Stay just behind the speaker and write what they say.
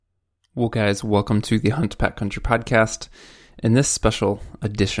Well, guys, welcome to the Hunt Backcountry Podcast. In this special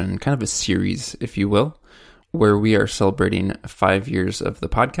edition, kind of a series, if you will, where we are celebrating 5 years of the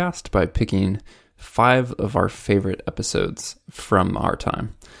podcast by picking 5 of our favorite episodes from our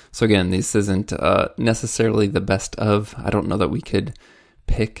time. So again, this isn't necessarily the best of. I don't know that we could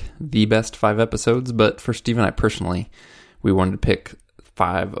pick the best 5 episodes, but for Steve and I personally, we wanted to pick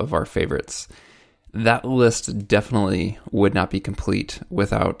 5 of our favorites. That list definitely would not be complete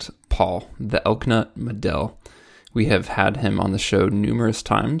without Paul, the elk nut Medel. We have had him on the show numerous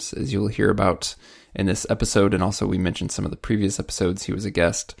times, as you'll hear about in this episode, and also we mentioned some of the previous episodes he was a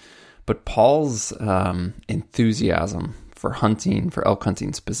guest. But Paul's enthusiasm for hunting, for elk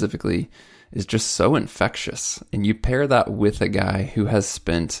hunting specifically, is just so infectious. And you pair that with a guy who has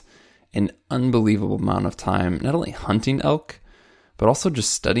spent an unbelievable amount of time not only hunting elk, but also just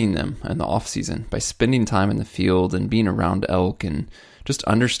studying them in the off season by spending time in the field and being around elk and just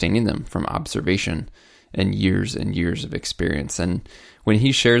understanding them from observation and years of experience. And when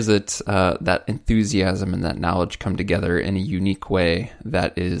he shares it, that enthusiasm and that knowledge come together in a unique way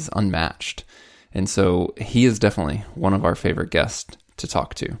that is unmatched. And so he is definitely one of our favorite guests to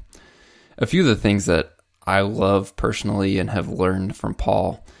talk to. A few of the things that I love personally and have learned from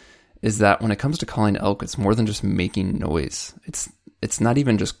Paul is that when it comes to calling elk, it's more than just making noise. It's not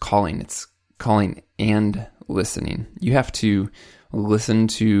even just calling, it's calling and listening. You have to listen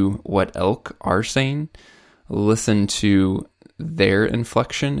to what elk are saying, listen to their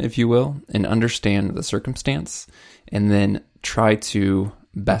inflection, if you will, and understand the circumstance, and then try to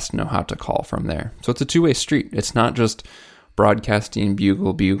best know how to call from there. So it's a two-way street. It's not just broadcasting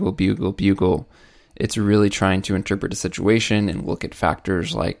bugle, bugle, bugle, bugle. It's really trying to interpret a situation and look at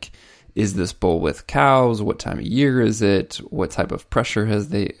factors like, is this bull with cows? What time of year is it? What type of pressure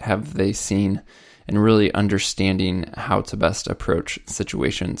have they seen? And really understanding how to best approach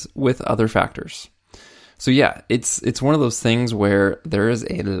situations with other factors. So yeah, it's one of those things where there is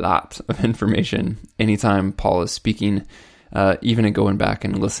a lot of information anytime Paul is speaking. Even in going back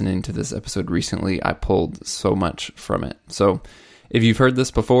and listening to this episode recently, I pulled so much from it. So if you've heard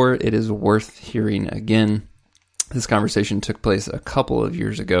this before, it is worth hearing again. This conversation took place a couple of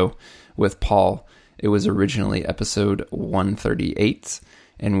years ago with Paul. It was originally episode 138,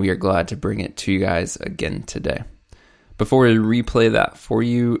 and we are glad to bring it to you guys again today. Before we replay that for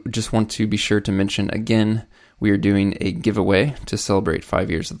you, just want to be sure to mention again, we are doing a giveaway to celebrate 5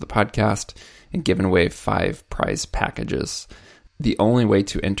 years of the podcast and giving away 5 prize packages. The only way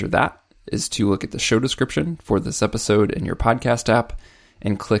to enter that is to look at the show description for this episode in your podcast app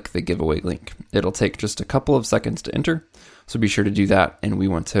and click the giveaway link. It'll take just a couple of seconds to enter, so be sure to do that, and we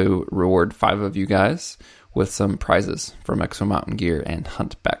want to reward 5 of you guys with some prizes from Exo Mountain Gear and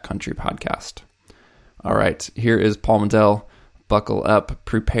Hunt Backcountry Podcast. All right, here is Paul Medel. Buckle up,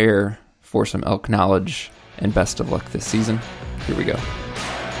 prepare for some elk knowledge, and best of luck this season. Here we go.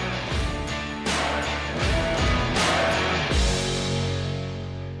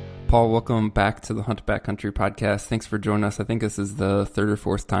 Paul, welcome back to the Hunt Backcountry Podcast. Thanks for joining us. I think this is the 3rd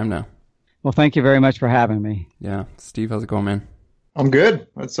or 4th time now. Well, thank you very much for having me. Yeah. Steve, how's it going, man? I'm good.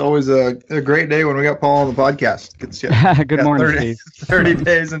 It's always a great day when we got Paul on the podcast. Good morning, Steve. 30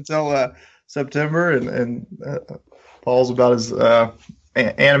 days until September, and Paul's about as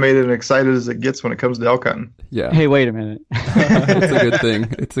animated and excited as it gets when it comes to elk hunting. Yeah. Hey, wait a minute. It's a good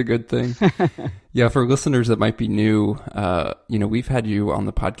thing. It's a good thing. Yeah, for listeners that might be new, we've had you on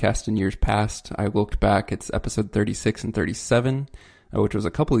the podcast in years past. I looked back, it's episode 36 and 37, which was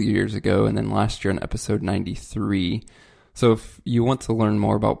a couple of years ago, and then last year on episode 93. So if you want to learn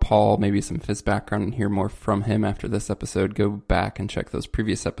more about Paul, maybe some of his background and hear more from him after this episode, go back and check those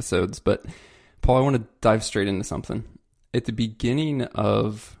previous episodes. But Paul, I want to dive straight into something. At the beginning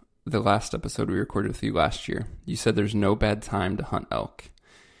of the last episode we recorded with you last year, you said there's no bad time to hunt elk.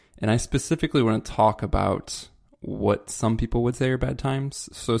 And I specifically want to talk about what some people would say are bad times.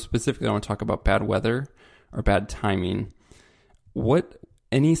 So specifically, I want to talk about bad weather or bad timing.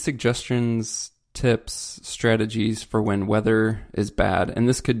 Any suggestions, tips, strategies for when weather is bad? And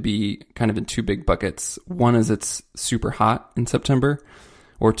this could be kind of in 2 big buckets. One is it's super hot in September,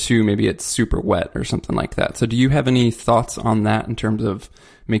 or 2, maybe it's super wet or something like that. So do you have any thoughts on that in terms of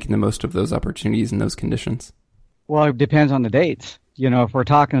making the most of those opportunities and those conditions? Well, it depends on the dates. If we're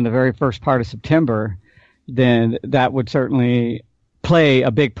talking the very first part of September, then that would certainly play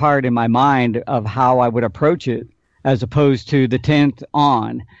a big part in my mind of how I would approach it, as opposed to the 10th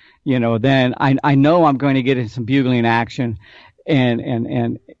on. Then I know I'm going to get in some bugling action,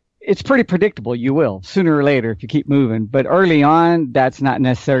 and it's pretty predictable. You will sooner or later if you keep moving. But early on, that's not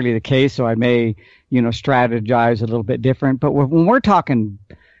necessarily the case. So I may, strategize a little bit different. But when we're talking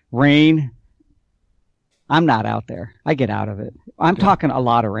Rain, I'm not out there. I get out of it. I'm talking a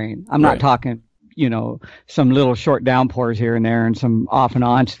lot of rain. I'm not talking, some little short downpours here and there and some off and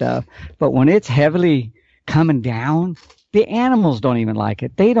on stuff. But when it's heavily coming down, the animals don't even like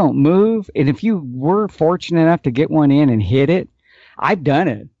it. They don't move. And if you were fortunate enough to get one in and hit it, I've done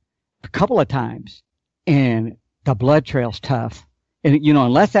it a couple of times, and the blood trail's tough. And,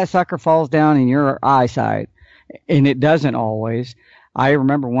 unless that sucker falls down in your eyesight, and it doesn't always. I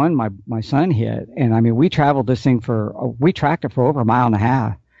remember one my son hit, and we traveled this thing we tracked it for over 1.5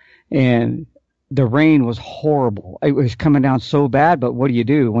 miles, and the rain was horrible. It was coming down so bad, but what do you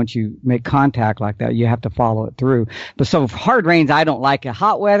do once you make contact like that? You have to follow it through. But so hard rains, I don't like it.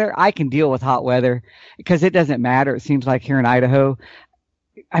 Hot weather, I can deal with hot weather because it doesn't matter. It seems like here in Idaho,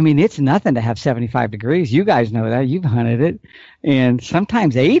 it's nothing to have 75 degrees. You guys know that. You've hunted it. And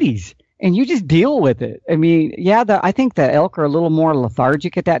sometimes 80s. And you just deal with it. I think the elk are a little more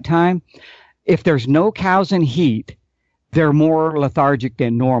lethargic at that time. If there's no cows in heat, they're more lethargic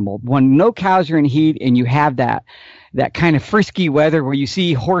than normal. When no cows are in heat and you have that kind of frisky weather where you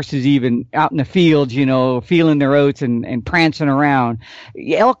see horses even out in the fields, feeling their oats and prancing around,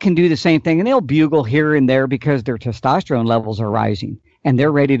 elk can do the same thing, and they'll bugle here and there because their testosterone levels are rising and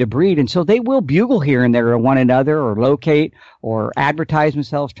they're ready to breed. And so they will bugle here and there at one another or locate or advertise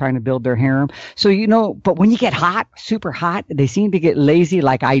themselves trying to build their harem. So, but when you get hot, super hot, they seem to get lazy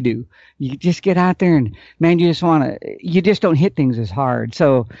like I do. You just get out there and, man, you just don't hit things as hard.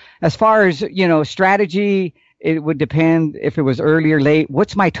 So as far as, strategy, it would depend if it was early or late.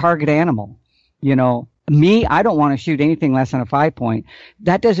 What's my target animal? Me, I don't want to shoot anything less than a 5-point.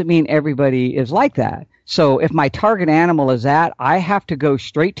 That doesn't mean everybody is like that. So if my target animal is that, I have to go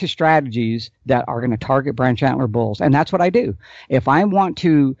straight to strategies that are going to target branch antler bulls. And that's what I do. If I'm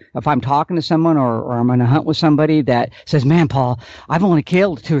talking to someone or I'm going to hunt with somebody that says, man, Paul, I've only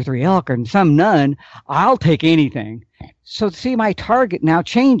killed 2 or 3 elk and some none, I'll take anything. So see, my target now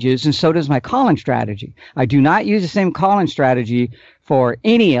changes, and so does my calling strategy. I do not use the same calling strategy for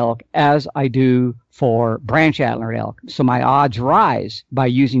any elk as I do for branch antler elk. So my odds rise by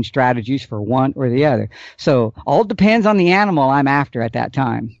using strategies for one or the other. So all depends on the animal I'm after at that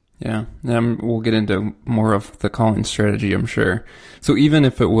time. Yeah, we'll get into more of the calling strategy, I'm sure. So even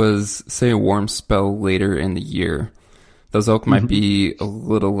if it was, say, a warm spell later in the year, those elk might be a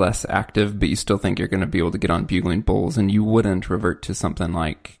little less active, but you still think you're going to be able to get on bugling bulls, and you wouldn't revert to something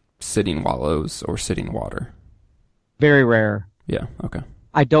like sitting wallows or sitting water. Very rare. Yeah. Okay.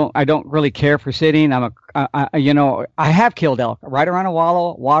 I don't really care for sitting. I have killed elk right around a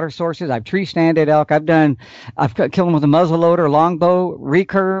wallow, water sources. I've tree standed elk. I've killed them with a muzzleloader, longbow,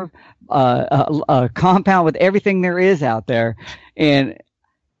 recurve, a compound with everything there is out there. And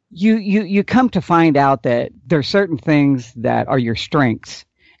you come to find out that there are certain things that are your strengths.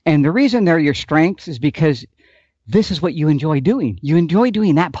 And the reason they're your strengths is because this is what you enjoy doing. You enjoy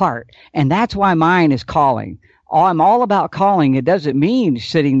doing that part. And that's why mine is calling. I'm all about calling. It doesn't mean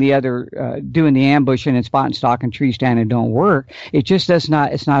sitting the other, doing the ambushing and spot and stalk and tree stand and don't work. It just it's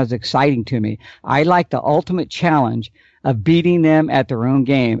not as exciting to me. I like the ultimate challenge of beating them at their own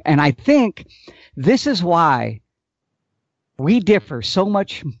game. And I think this is why we differ so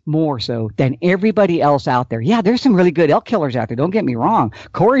much more so than everybody else out there. Yeah, there's some really good elk killers out there. Don't get me wrong.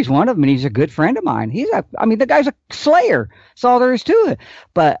 Corey's one of them, and he's a good friend of mine. The guy's a slayer. That's all there is to it.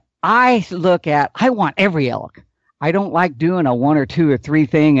 But I want every elk. I don't like doing a 1 or 2 or 3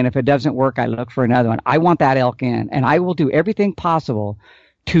 thing, and if it doesn't work, I look for another one. I want that elk in, and I will do everything possible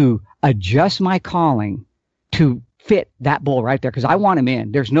to adjust my calling to fit that bull right there, because I want him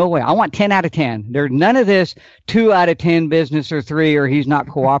in. There's no way. I want 10 out of 10. There's none of this 2 out of 10 business or 3 or he's not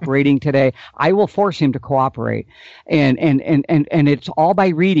cooperating today. I will force him to cooperate, and it's all by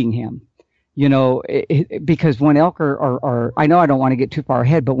reading him. Because when elk are I know I don't want to get too far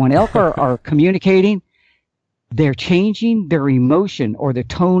ahead, but when elk are communicating, they're changing their emotion or the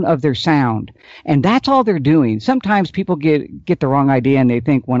tone of their sound. And that's all they're doing. Sometimes people get the wrong idea, and they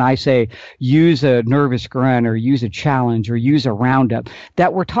think when I say use a nervous grunt or use a challenge or use a roundup,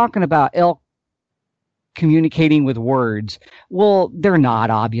 that we're talking about elk communicating with words. Well, they're not,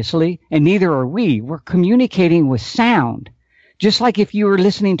 obviously, and neither are we. We're communicating with sound. Just like if you were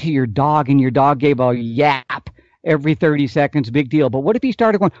listening to your dog and your dog gave a yap every 30 seconds, big deal. But what if he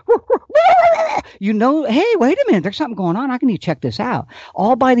started going, hey, wait a minute, there's something going on. I need to check this out.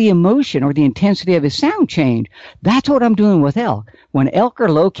 All by the emotion or the intensity of his sound change. That's what I'm doing with elk. When elk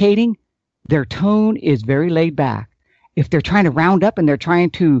are locating, their tone is very laid back. if they're trying to round up and they're trying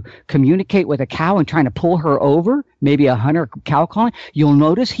to communicate with a cow and trying to pull her over, maybe a hunter cow calling, you'll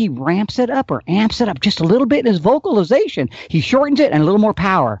notice he ramps it up or amps it up just a little bit in his vocalization. He shortens it and a little more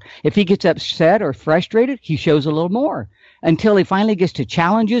power. If he gets upset or frustrated, he shows a little more until he finally gets to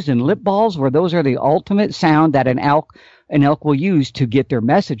challenges and lip balls, where those are the ultimate sound that an elk will use to get their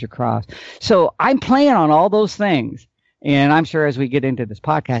message across. So I'm playing on all those things. And I'm sure as we get into this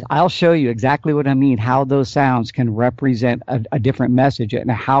podcast, I'll show you exactly what I mean, how those sounds can represent a different message and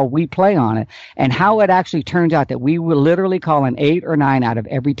how we play on it and how it actually turns out that we will literally call an 8 or 9 out of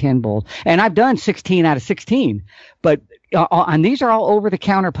every 10 bulls. And I've done 16 out of 16, but and these are all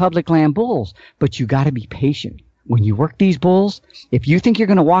over-the-counter public land bulls, but you got to be patient. When you work these bulls, if you think you're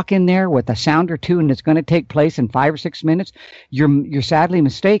going to walk in there with a sound or two and it's going to take place in 5 or 6 minutes, you're sadly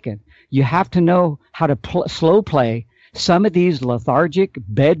mistaken. You have to know how to slow play some of these lethargic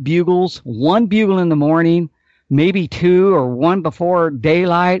bed bugles, 1 bugle in the morning, maybe 2 or 1 before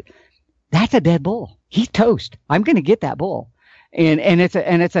daylight. That's a dead bull. He's toast. I'm going to get that bull. And it's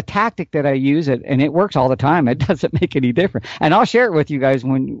a tactic that I use, and it works all the time. It doesn't make any difference. And I'll share it with you guys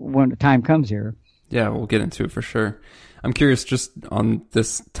when the time comes here. Yeah, we'll get into it for sure. I'm curious just on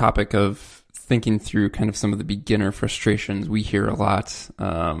this topic of thinking through kind of some of the beginner frustrations we hear a lot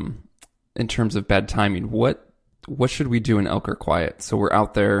in terms of bad timing. What should we do when elk are quiet? So we're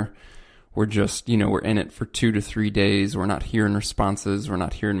out there, we're just, we're in it for 2 to 3 days. We're not hearing responses. We're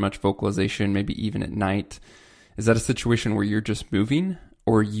not hearing much vocalization, maybe even at night. Is that a situation where you're just moving,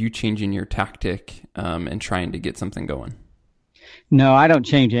 or are you changing your tactic and trying to get something going? No, I don't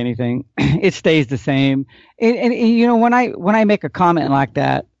change anything. It stays the same. And when I make a comment like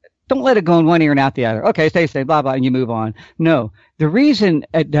that, don't let it go in one ear and out the other. Okay, stay, blah, blah, and you move on. No, the reason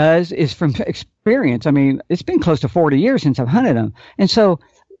it does is from experience. I mean, it's been close to 40 years since I've hunted them. And so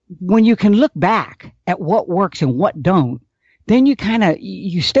when you can look back at what works and what don't, then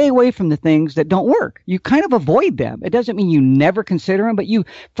you stay away from the things that don't work. You kind of avoid them. It doesn't mean you never consider them, but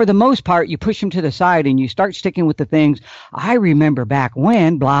for the most part, you push them to the side and you start sticking with the things. I remember back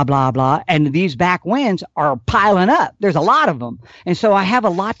when, blah, blah, blah. And these back whens are piling up. There's a lot of them. And so I have a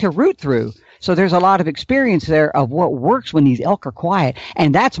lot to root through. So there's a lot of experience there of what works when these elk are quiet.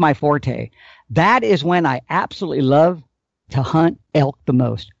 And that's my forte. That is when I absolutely love to hunt elk the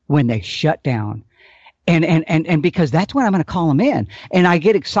most, when they shut down. And because that's when I'm going to call them in. And I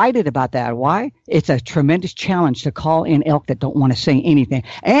get excited about that. Why? It's a tremendous challenge to call in elk that don't want to say anything.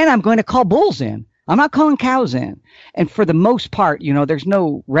 And I'm going to call bulls in. I'm not calling cows in. And for the most part, there's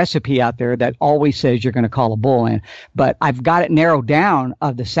no recipe out there that always says you're going to call a bull in. But I've got it narrowed down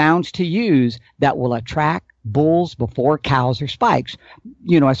of the sounds to use that will attract bulls before cows or spikes,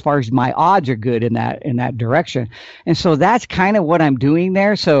 as far as my odds are good in that direction. And so that's kind of what I'm doing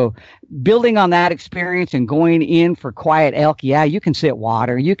there. So building on that experience and going in for quiet elk, yeah, you can sit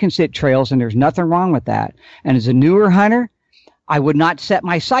water, you can sit trails, and there's nothing wrong with that. And as a newer hunter, I would not set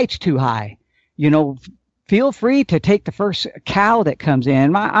my sights too high. Feel free to take the first cow that comes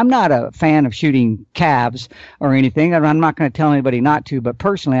in. I'm not a fan of shooting calves or anything. I'm not going to tell anybody not to, but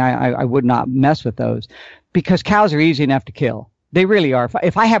personally, I would not mess with those because cows are easy enough to kill. They really are.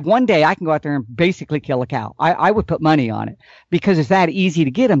 If I have one day, I can go out there and basically kill a cow. I would put money on it because it's that easy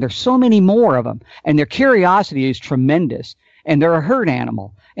to get them. There's so many more of them, and their curiosity is tremendous, and they're a herd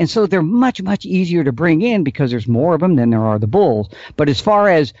animal. And so they're much, much easier to bring in because there's more of them than there are the bulls. But as far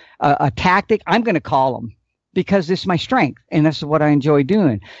as a tactic, I'm going to call them because this is my strength, and this is what I enjoy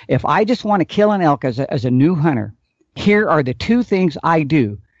doing. If I just want to kill an elk as a new hunter, here are the 2 things I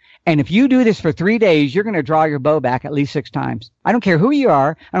do. And if you do this for 3 days, you're going to draw your bow back at least 6 times. I don't care who you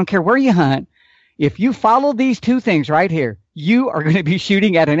are. I don't care where you hunt. If you follow these 2 things right here, you are going to be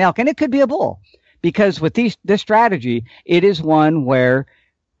shooting at an elk, and it could be a bull. Because with this strategy, it is one where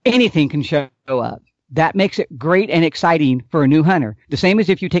anything can show up. That makes it great and exciting for a new hunter. The same as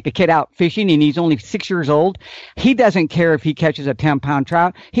if you take a kid out fishing and he's only 6 years old. He doesn't care if he catches a 10-pound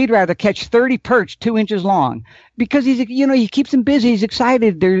trout. He'd rather catch 30 perch 2 inches long because he keeps him busy. He's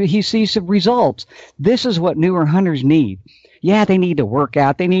excited. He sees some results. This is what newer hunters need. Yeah, they need to work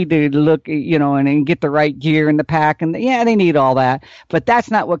out. They need to look, and get the right gear in the pack. And yeah, they need all that. But that's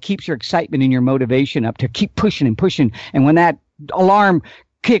not what keeps your excitement and your motivation up to keep pushing and pushing. And when that alarm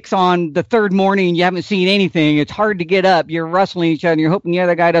kicks on the 3rd morning and you haven't seen anything, it's hard to get up. You're rustling each other and you're hoping the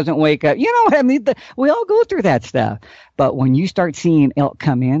other guy doesn't wake up. You know what I mean? We all go through that stuff. But when you start seeing elk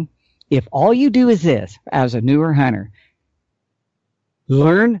come in, if all you do is this as a newer hunter,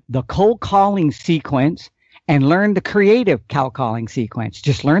 learn the cold calling sequence and learn the creative cow calling sequence.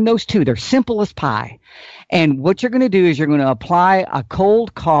 Just learn those two. They're simple as pie. And what you're going to do is you're going to apply a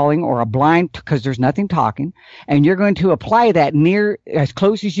cold calling or a blind, because there's nothing talking, and you're going to apply that near as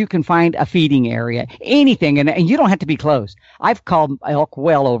close as you can find a feeding area, anything, and you don't have to be close. I've called elk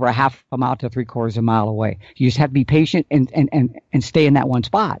well over a half a mile to 3/4 of a mile away. You just have to be patient and stay in that one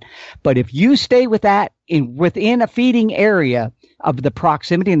spot. But if you stay with that within a feeding area of the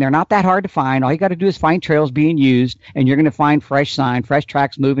proximity, and they're not that hard to find. All you got to do is find trails being used, and you're going to find fresh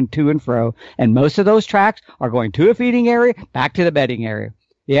tracks moving to and fro. And most of those tracks are going to a feeding area, back to the bedding area.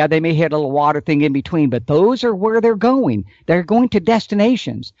 Yeah, they may hit a little water thing in between, but those are where they're going. They're going to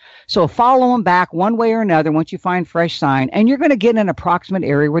destinations. So follow them back one way or another once you find fresh sign, and you're going to get an approximate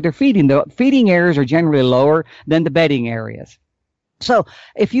area where they're feeding. The feeding areas are generally lower than the bedding areas. So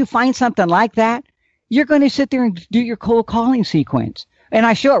if you find something like that, you're going to sit there and do your cold calling sequence. And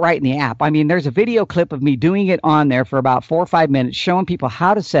I show it right in the app. I mean, there's a video clip of me doing it on there for about 4 or 5 minutes, showing people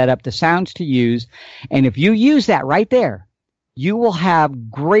how to set up, the sounds to use. And if you use that right there, you will have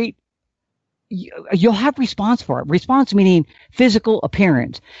you'll have response for it. Response meaning physical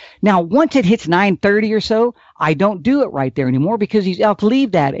appearance. Now, once it hits 9:30 or so, I don't do it right there anymore, because these elk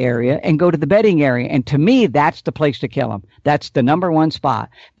leave that area and go to the bedding area. And to me, that's the place to kill them. That's the number one spot,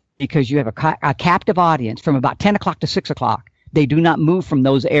 because you have a captive audience from about 10 o'clock to 6 o'clock. They do not move from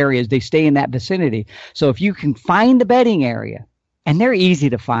those areas. They stay in that vicinity. So if you can find the bedding area, and they're easy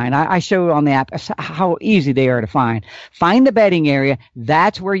to find. I show on the app how easy they are to find. Find the bedding area.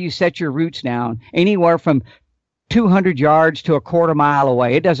 That's where you set your roots down, anywhere from 200 yards to a 1/4 mile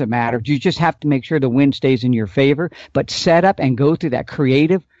away. It doesn't matter. You just have to make sure the wind stays in your favor. But set up and go through that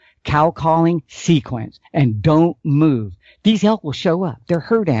creative cow calling sequence, and don't move. These elk will show up. They're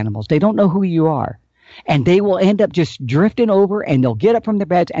herd animals. They don't know who you are. And they will end up just drifting over, and they'll get up from their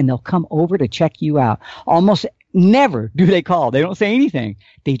beds and they'll come over to check you out. Almost never do they call. They don't say anything.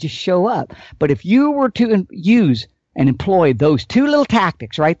 They just show up. But if you were to use and employ those two little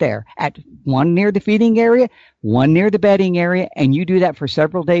tactics right there, at one near the feeding area, one near the bedding area, and you do that for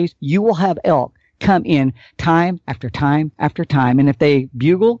several days, you will have elk come in time after time after time. And if they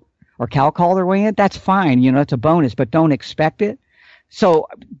bugle or cow call their way in, that's fine. You know, it's a bonus, but don't expect it. So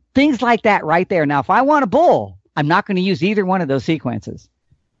things like that right there. Now, if I want a bull, I'm not going to use either one of those sequences.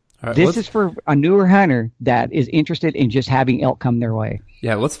 Right, this is for a newer hunter that is interested in just having elk come their way.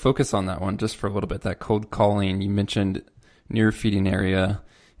 Yeah, let's focus on that one just for a little bit. That cold calling, you mentioned near feeding area,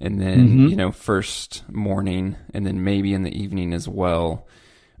 and then, first morning, and then maybe in the evening as well.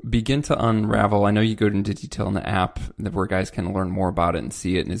 Begin to unravel. I know you go into detail in the app where guys can learn more about it and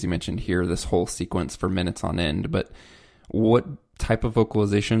see it. And as you mentioned here, this whole sequence for minutes on end. But what type of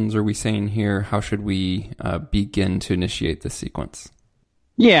vocalizations are we saying here? How should we begin to initiate this sequence?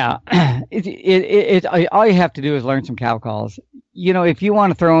 Yeah, all you have to do is learn some cow calls. You know, if you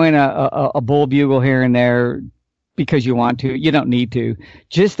want to throw in a bull bugle here and there because you want to, you don't need to.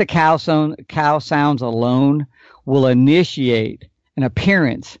 Just the cow sounds alone will initiate an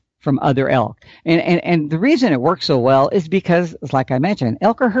appearance from other elk. And the reason it works so well is because, like I mentioned,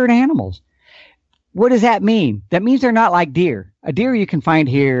 elk are herd animals. What does that mean? That means they're not like deer. A deer you can find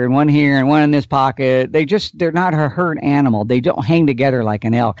here and one in this pocket. They're not a herd animal. They don't hang together like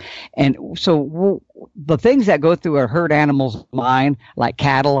an elk. And so the things that go through a herd animal's mind, like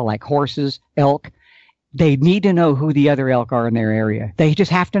cattle, like horses, elk, they need to know who the other elk are in their area. They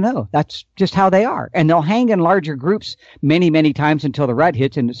just have to know. That's just how they are. And they'll hang in larger groups many, many times until the rut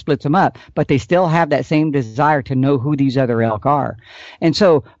hits and it splits them up. But they still have that same desire to know who these other elk are. And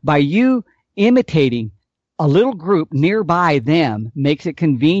so by you imitating a little group nearby them makes it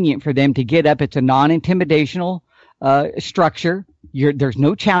convenient for them to get up. It's a non-intimidational structure. There's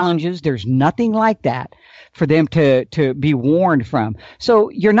no challenges. There's nothing like that for them to be warned from. So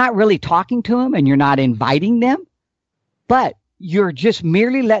you're not really talking to them and you're not inviting them, but you're just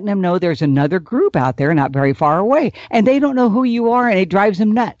merely letting them know there's another group out there not very far away, and they don't know who you are, and it drives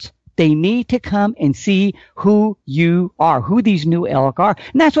them nuts. They need to come and see who you are, who these new elk are.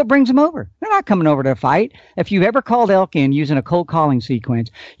 And that's what brings them over. They're not coming over to fight. If you've ever called elk in using a cold calling sequence,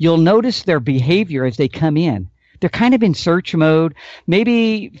 you'll notice their behavior as they come in. They're kind of in search mode,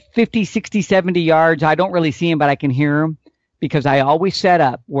 maybe 50, 60, 70 yards. I don't really see them, but I can hear them because I always set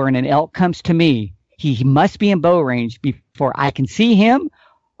up where when an elk comes to me, he must be in bow range before I can see him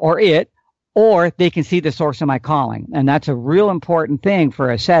or it, or they can see the source of my calling. And that's a real important thing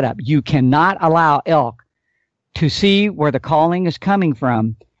for a setup. You cannot allow elk to see where the calling is coming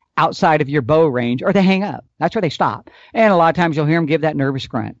from outside of your bow range, or they hang up. That's where they stop. And a lot of times you'll hear them give that nervous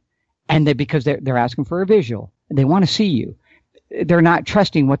grunt. And because they're asking for a visual. They want to see you. they're not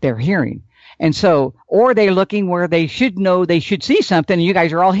trusting what they're hearing. And so, or they're looking where they should know they should see something, and you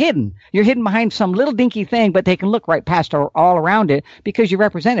guys are all hidden. You're hidden behind some little dinky thing, but they can look right past all around it because you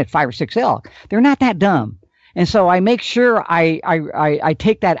represented 5 or 6 elk. They're not that dumb. And so I make sure I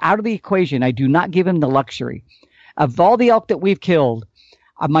take that out of the equation. I do not give them the luxury. Of all the elk that we've killed,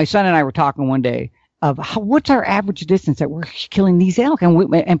 my son and I were talking one day of what's our average distance that we're killing these elk.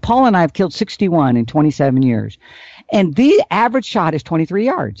 And Paul and I have killed 61 in 27 years. And the average shot is 23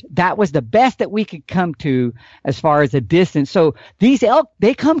 yards. That was the best that we could come to as far as the distance. So these elk,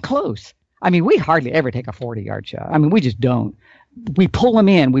 they come close. I mean, we hardly ever take a 40-yard shot. I mean, we just don't. We pull them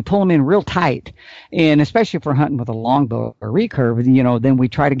in real tight. And especially if we're hunting with a longbow or recurve, then we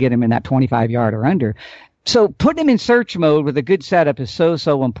try to get them in that 25-yard or under. So putting them in search mode with a good setup is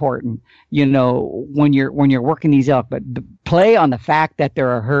so important, when you're working these elk. But play on the fact that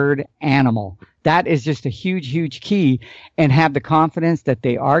they're a herd animal. That is just a huge key, and have the confidence that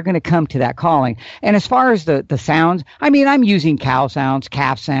they are going to come to that calling. And as far as the sounds, I mean, I'm using cow sounds,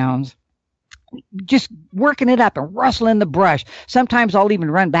 calf sounds, just working it up and rustling the brush. Sometimes I'll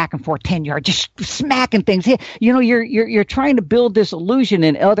even run back and forth 10 yards, just smacking things. You're trying to build this illusion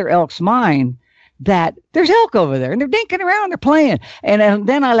in other elk's mind that there's elk over there and they're dinking around, they're playing. And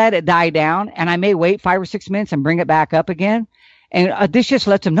then I let it die down, and I may wait 5 or 6 minutes and bring it back up again. And this just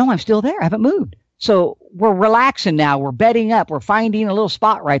lets them know I'm still there. I haven't moved. So we're relaxing now. We're bedding up. We're finding a little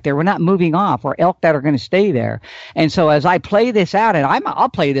spot right there. We're not moving off. We're elk that are going to stay there. And so as I play this out, and I'll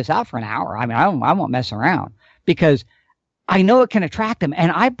play this out for an hour. I mean, I won't mess around because I know it can attract them.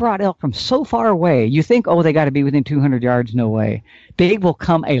 And I brought elk from so far away. You think, they got to be within 200 yards. No way. They will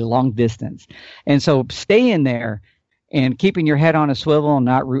come a long distance. And so stay in there and keeping your head on a swivel and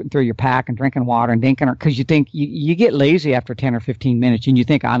not rooting through your pack and drinking water and dinking, because you think you get lazy after 10 or 15 minutes and you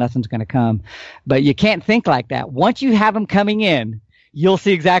think, nothing's going to come. But you can't think like that. Once you have them coming in, you'll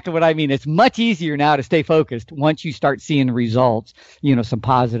see exactly what I mean. It's much easier now to stay focused once you start seeing results, some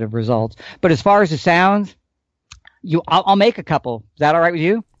positive results. But as far as the sounds, I'll make a couple. Is that all right with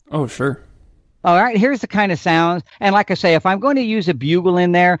you? Oh, sure. All right, here's the kind of sounds. And like I say, if I'm going to use a bugle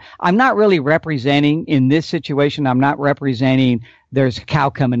in there, I'm not really representing, in this situation, I'm not representing there's a cow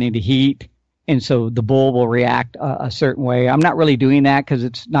coming into heat, and so the bull will react a certain way. I'm not really doing that because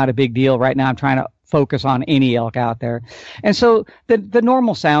it's not a big deal. Right now I'm trying to focus on any elk out there. And so the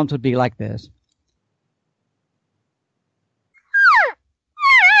normal sounds would be like this.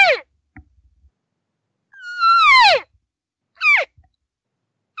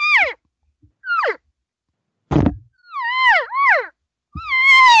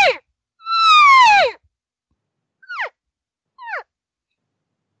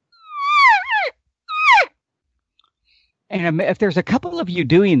 And if there's a couple of you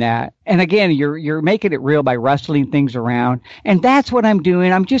doing that, and again, you're making it real by rustling things around, and that's what I'm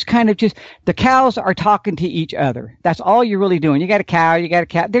doing. I'm just the cows are talking to each other. That's all you're really doing. You got a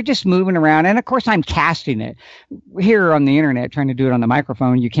cow, they're just moving around. And of course, I'm casting it. Here on the internet, trying to do it on the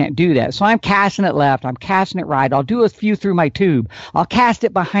microphone, you can't do that. So I'm casting it left, I'm casting it right. I'll do a few through my tube. I'll cast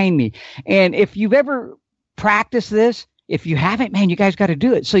it behind me. And if you've ever practiced this, if you haven't, man, you guys got to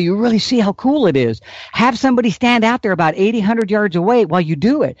do it so you really see how cool it is. Have somebody stand out there about 80, 100 yards away while you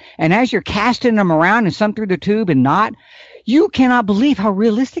do it. And as you're casting them around and some through the tube and not, you cannot believe how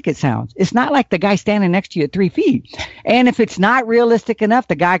realistic it sounds. It's not like the guy standing next to you at 3 feet. And if it's not realistic enough,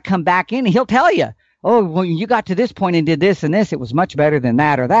 the guy come back in and he'll tell you, when you got to this point and did this and this, it was much better than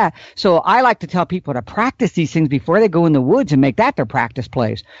that or that. So I like to tell people to practice these things before they go in the woods and make that their practice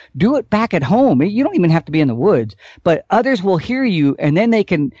place. Do it back at home. You don't even have to be in the woods, but others will hear you, and then they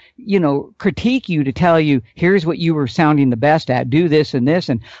can, critique you to tell you, here's what you were sounding the best at. Do this and this.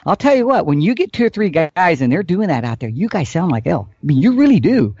 And I'll tell you what, when you get 2 or 3 guys and they're doing that out there, you guys sound like elk. I mean, you really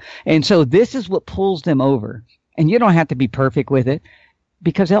do. And so this is what pulls them over. And you don't have to be perfect with it,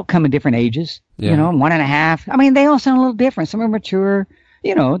 because elk come in different ages, 1.5. I mean, they all sound a little different. Some are mature,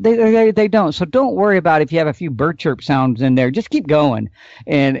 they don't. So don't worry about if you have a few bird chirp sounds in there. Just keep going.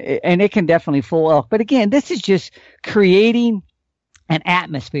 And it can definitely fool elk. But again, this is just creating an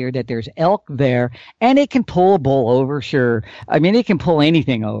atmosphere that there's elk there, and it can pull a bull over, sure. I mean, it can pull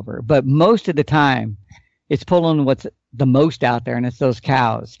anything over, but most of the time it's pulling what's the most out there, and it's those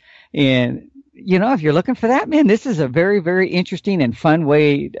cows. And if you're looking for that, man, this is a very, very interesting and fun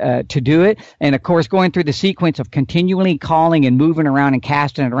way to do it. And of course, going through the sequence of continually calling and moving around and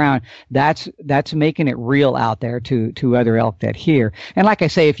casting it around, that's making it real out there to other elk that hear. And like I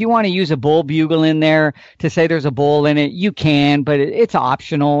say, if you want to use a bull bugle in there to say there's a bull in it, you can, but it's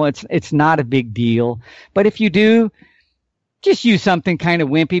optional. It's not a big deal. But if you do, just use something kind of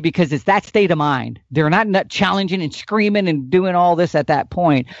wimpy because it's that state of mind. They're not challenging and screaming and doing all this at that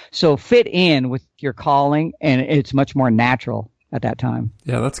point. So fit in with your calling, and it's much more natural at that time.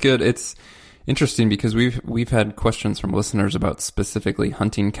 Yeah, that's good. It's interesting because we've had questions from listeners about specifically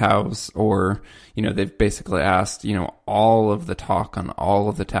hunting cows, or, you know, they've basically asked, you know, all of the talk on all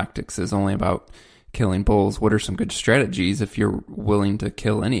of the tactics is only about killing bulls. What are some good strategies if you're willing to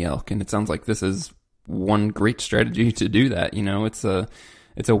kill any elk? And it sounds like this is one great strategy to do that. You know, it's a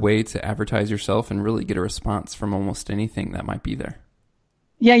way to advertise yourself and really get a response from almost anything that might be there.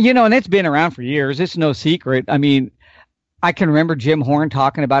 Yeah, you know, and it's been around for years. It's no secret. I mean, I can remember Jim Horn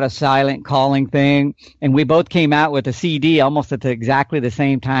talking about a silent calling thing, and we both came out with a CD almost at exactly the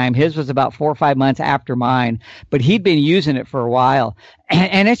same time. His was about 4 or 5 months after mine, but he'd been using it for a while.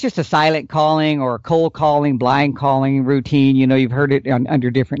 And it's just a silent calling or a cold calling, blind calling routine. You know, you've heard it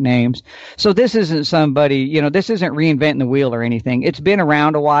under different names. So this isn't somebody, you know, this isn't reinventing the wheel or anything. It's been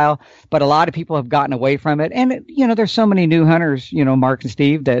around a while, but a lot of people have gotten away from it. And, you know, there's so many new hunters, you know, Mark and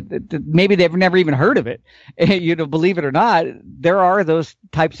Steve, that maybe they've never even heard of it. You know, believe it or not, there are those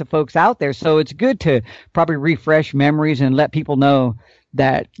types of folks out there. So it's good to probably refresh memories and let people know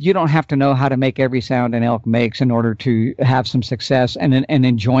that you don't have to know how to make every sound an elk makes in order to have some success and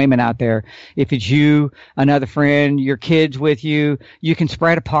enjoyment out there. If it's you, another friend, your kids with you, you can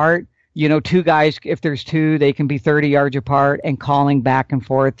spread apart. You know, two guys, if there's two, they can be 30 yards apart and calling back and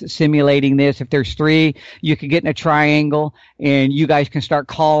forth, simulating this. If there's three, you can get in a triangle and you guys can start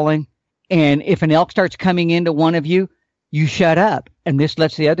calling. And if an elk starts coming into one of you, you shut up. And this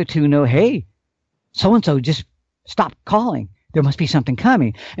lets the other two know, hey, so-and-so just stop calling. There must be something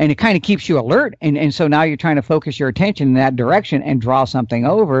coming. And it kind of keeps you alert. And so now you're trying to focus your attention in that direction and draw something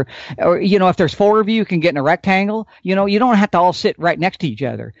over. Or, you know, if there's four of you, you can get in a rectangle. You know, you don't have to all sit right next to each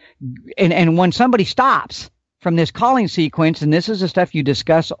other. And when somebody stops from this calling sequence, and this is the stuff you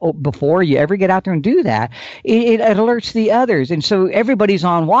discuss before you ever get out there and do that, it alerts the others. And so everybody's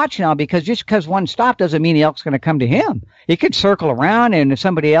on watch now, because just because one stopped doesn't mean the elk's going to come to him. It could circle around and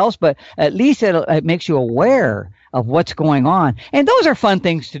somebody else, but at least it makes you aware of what's going on. And those are fun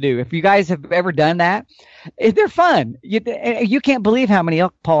things to do. If you guys have ever done that, they're fun. You can't believe how many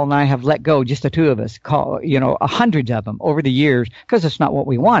elk Paul and I have let go, just the two of us, you know, hundreds of them over the years, because it's not what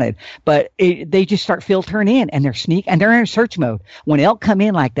we wanted. But they just start filtering in, and they're in search mode. When elk come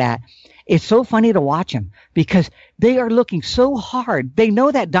in like that, it's so funny to watch them, because they are looking so hard. They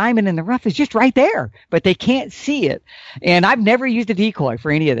know that diamond in the rough is just right there, but they can't see it. And I've never used a decoy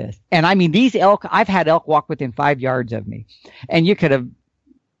for any of this. And I mean, these elk, I've had elk walk within 5 yards of me, and you could have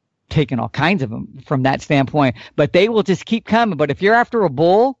taken all kinds of them from that standpoint, but they will just keep coming. But if you're after a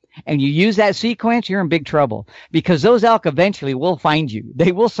bull and you use that sequence, you're in big trouble, because those elk eventually will find you.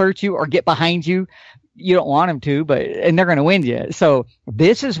 They will search you or get behind you. You don't want them to, and they're going to win you. So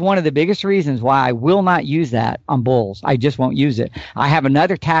this is one of the biggest reasons why I will not use that on bulls. I just won't use it. I have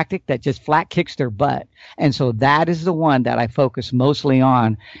another tactic that just flat kicks their butt. And so that is the one that I focus mostly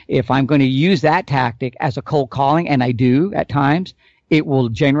on. If I'm going to use that tactic as a cold calling, and I do at times, it will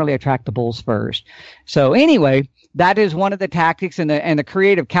generally attract the bulls first. So anyway, that is one of the tactics, and the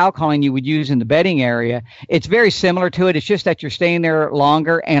creative cow calling you would use in the bedding area. It's very similar to it. It's just that you're staying there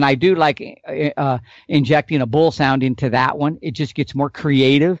longer, and I do like injecting a bull sound into that one. It just gets more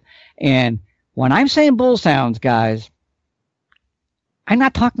creative. And when I'm saying bull sounds, guys, I'm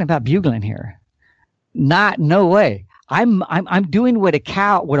not talking about bugling here. No way. I'm doing what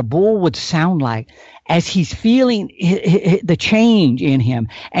a bull would sound like as he's feeling the change in him,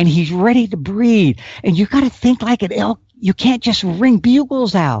 and he's ready to breathe. And you got to think like an elk. You can't just ring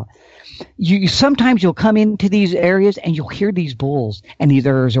bugles out. Sometimes you'll come into these areas and you'll hear these bulls, and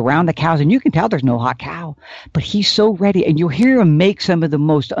there's around the cows, and you can tell there's no hot cow, but he's so ready, and you'll hear him make some of the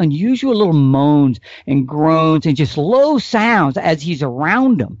most unusual little moans and groans and just low sounds as he's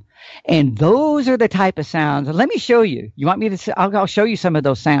around them. And those are the type of sounds. Let me show you. You want me to? I'll show you some of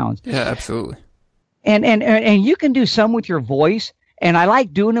those sounds. Yeah, absolutely. And you can do some with your voice. And I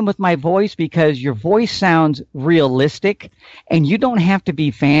like doing them with my voice because your voice sounds realistic, and you don't have to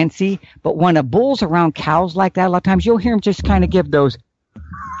be fancy. But when a bull's around cows like that, a lot of times you'll hear him just kind of give those.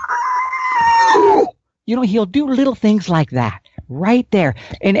 You know, he'll do little things like that. Right there.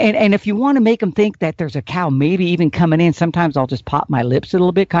 And if you want to make them think that there's a cow maybe even coming in, sometimes I'll just pop my lips a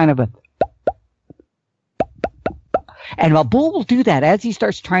little bit, kind of a. And a bull will do that as he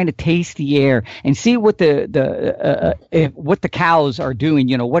starts trying to taste the air and see what what the cows are doing.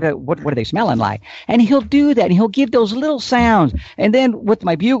 You know, what are they smelling like? And he'll do that, and he'll give those little sounds. And then with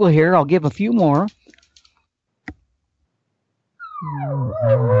my bugle here, I'll give a few more.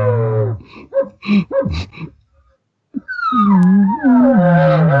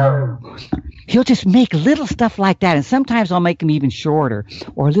 He'll just make little stuff like that, and sometimes I'll make them even shorter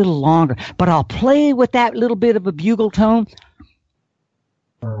or a little longer, but I'll play with that little bit of a bugle tone.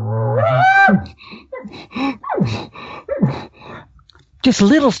 Just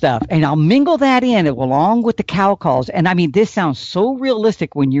little stuff, and I'll mingle that in along with the cow calls. And I mean, this sounds so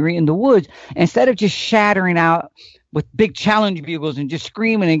realistic when you're in the woods. Instead of just shattering out with big challenge bugles and just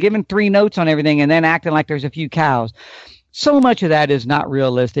screaming and giving 3 notes on everything and then acting like there's a few cows, so much of that is not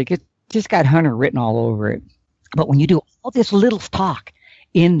realistic. It just got hunter written all over it. But when you do all this little talk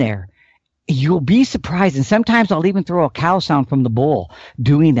in there, you'll be surprised. And sometimes I'll even throw a cow sound from the bull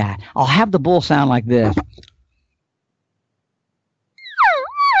doing that. I'll have the bull sound like this.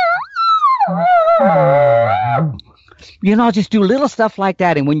 You know, I'll just do little stuff like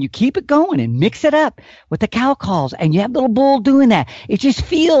that. And when you keep it going and mix it up with the cow calls and you have the little bull doing that, it just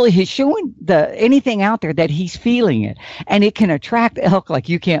he's showing anything out there that he's feeling it. And it can attract elk like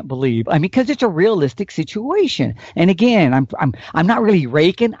you can't believe. I mean, because it's a realistic situation. And again, I'm not really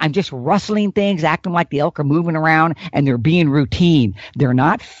raking. I'm just rustling things, acting like the elk are moving around and they're being routine. They're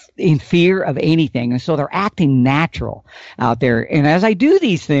not in fear of anything. And so they're acting natural out there. And as I do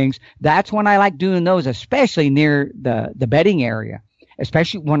these things, that's when I like doing those, especially near the bedding area,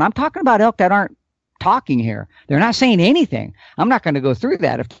 especially when I'm talking about elk that aren't talking here. They're not saying anything. I'm not going to go through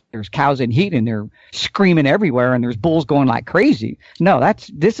that if there's cows in heat and they're screaming everywhere and there's bulls going like crazy. No,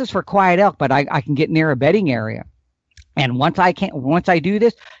 this is for quiet elk, but I can get near a bedding area. And once I do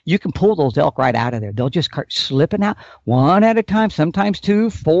this, you can pull those elk right out of there. They'll just start slipping out one at a time, sometimes 2,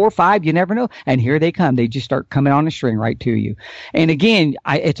 4, 5, you never know. And here they come. They just start coming on a string right to you. And again,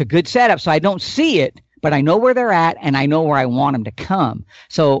 it's a good setup, so I don't see it, but I know where they're at and I know where I want them to come.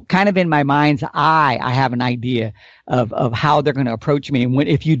 So kind of in my mind's eye, I have an idea of how they're going to approach me. And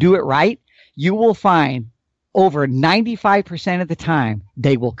if you do it right, you will find over 95% of the time,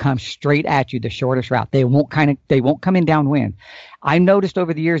 they will come straight at you, the shortest route. They won't come in downwind. I noticed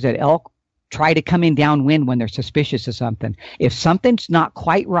over the years that elk try to come in downwind when they're suspicious of something. If something's not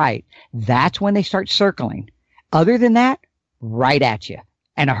quite right, that's when they start circling. Other than that, right at you.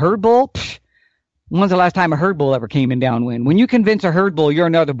 And a herd bull, when's the last time a herd bull ever came in downwind? When you convince a herd bull you're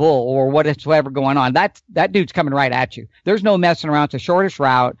another bull or whatever going on, that dude's coming right at you. There's no messing around. It's the shortest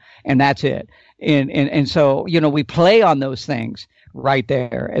route, and that's it. And so, you know, we play on those things right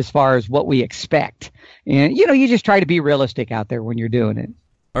there as far as what we expect. And, you know, you just try to be realistic out there when you're doing it.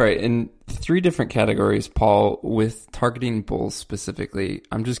 All right. In 3 different categories, Paul, with targeting bulls specifically,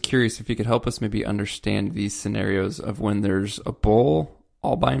 I'm just curious if you could help us maybe understand these scenarios of when there's a bull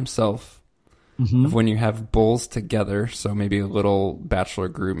all by himself, of when you have bulls together. So maybe a little bachelor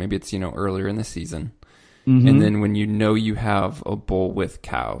group, maybe it's, you know, earlier in the season. And then when you know you have a bull with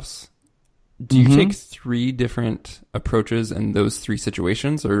cows. Do you take 3 different approaches in those 3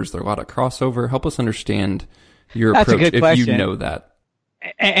 situations, or is there a lot of crossover? Help us understand your approach if you know that.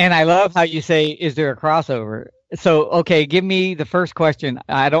 And I love how you say, is there a crossover? So, okay, give me the first question.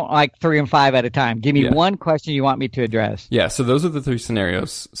 I don't like 3 and 5 at a time. Give me one question you want me to address. Yeah, so those are the 3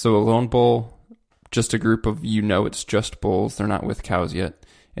 scenarios. So a lone bull, just a group of, it's just bulls. They're not with cows yet.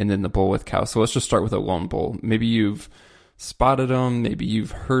 And then the bull with cows. So let's just start with a lone bull. Maybe you've spotted him, maybe you've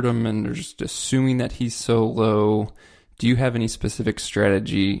heard him and they're just assuming that he's so low. Do you have any specific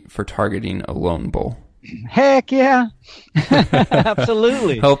strategy for targeting a lone bull? Heck yeah.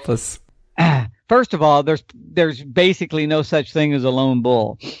 Absolutely. Help us. First of all, there's basically no such thing as a lone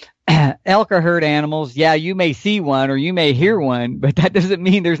bull. Elk are herd animals. Yeah, you may see one or you may hear one, but that doesn't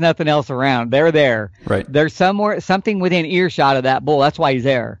mean there's nothing else around. They're there. Right. There's something within earshot of that bull. That's why he's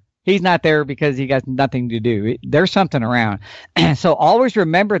there. He's not there because he got nothing to do. There's something around. So always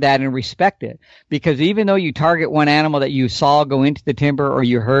remember that and respect it, because even though you target one animal that you saw go into the timber or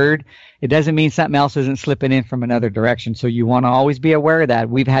you heard, it doesn't mean something else isn't slipping in from another direction. So you want to always be aware of that.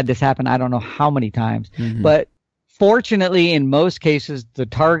 We've had this happen I don't know how many times. But fortunately, in most cases, the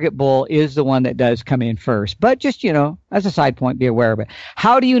target bull is the one that does come in first. But just, as a side point, be aware of it.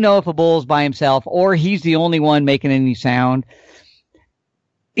 How do you know if a bull's by himself or he's the only one making any sound?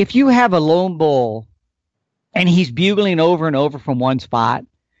 If you have a lone bull and he's bugling over and over from one spot,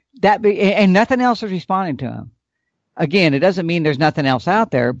 and nothing else is responding to him. Again, it doesn't mean there's nothing else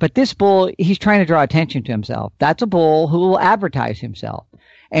out there, but this bull, he's trying to draw attention to himself. That's a bull who will advertise himself.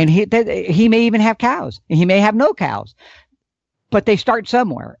 And he may even have cows, and he may have no cows. But they start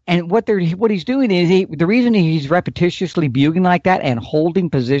somewhere. And what he's doing is the reason he's repetitiously bugling like that and holding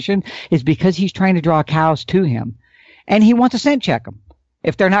position is because he's trying to draw cows to him. And he wants to scent check them.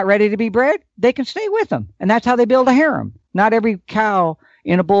 If they're not ready to be bred, they can stay with them. And that's how they build a harem. Not every cow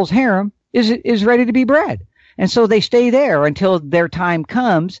in a bull's harem is ready to be bred. And so they stay there until their time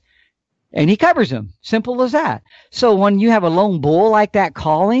comes, and he covers them. Simple as that. So when you have a lone bull like that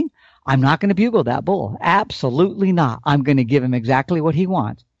calling, I'm not going to bugle that bull. Absolutely not. I'm going to give him exactly what he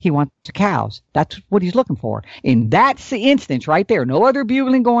wants. He wants the cows. That's what he's looking for. In that instance right there, no other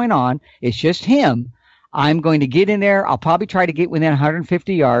bugling going on. It's just him. I'm going to get in there. I'll probably try to get within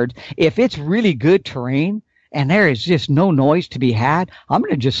 150 yards. If it's really good terrain and there is just no noise to be had, I'm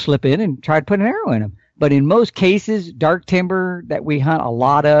going to just slip in and try to put an arrow in him. But in most cases, dark timber that we hunt a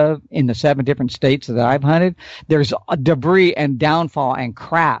lot of in the 7 different states that I've hunted, there's debris and downfall and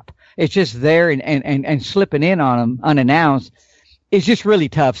crap. It's just there and slipping in on them unannounced. It's just really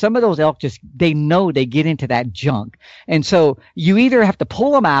tough. Some of those elk they know they get into that junk. And so you either have to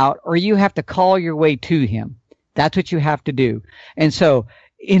pull them out or you have to call your way to him. That's what you have to do. And so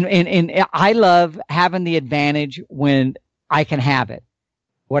I love having the advantage when I can have it.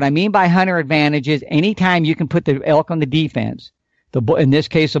 What I mean by hunter advantage is anytime you can put the elk on the defense, in this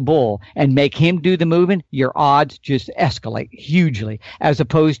case a bull, and make him do the moving, your odds just escalate hugely, as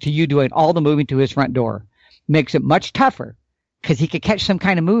opposed to you doing all the moving to his front door. Makes it much tougher because he could catch some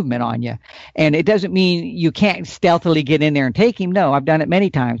kind of movement on you. And it doesn't mean you can't stealthily get in there and take him. No, I've done it many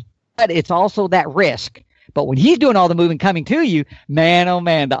times. But it's also that risk. But when he's doing all the moving coming to you, man, oh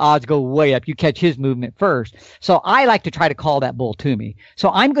man, the odds go way up. You catch his movement first. So I like to try to call that bull to me. So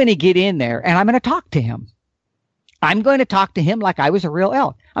I'm going to get in there and I'm going to talk to him. I'm going to talk to him like I was a real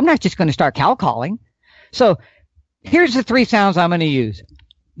elk. I'm not just going to start cow calling. So here's the 3 sounds I'm going to use.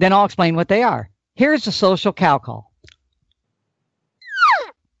 Then I'll explain what they are. Here's the social cow call.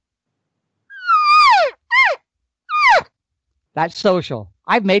 That's social.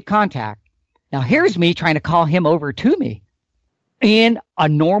 I've made contact. Now here's me trying to call him over to me in a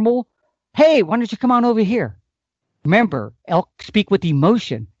normal, hey, why don't you come on over here? Remember, elk speak with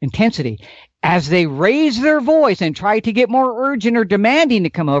emotion, intensity. As they raise their voice and try to get more urgent or demanding to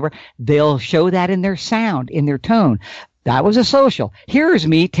come over, they'll show that in their sound, in their tone. That was a social. Here's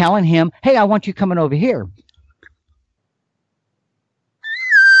me telling him, hey, I want you coming over here.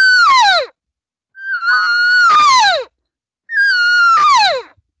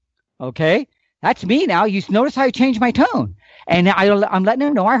 Okay, that's me now. You notice how I changed my tone. And I'm letting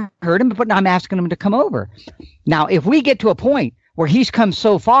him know I heard him, but I'm asking him to come over. Now, if we get to a point where he's come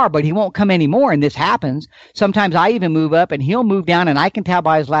so far, but he won't come anymore, and this happens, sometimes I even move up and he'll move down, and I can tell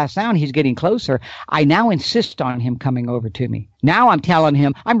by his last sound he's getting closer. I now insist on him coming over to me. Now I'm telling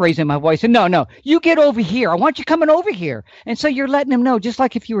him, I'm raising my voice, and no, you get over here. I want you coming over here. And so you're letting him know, just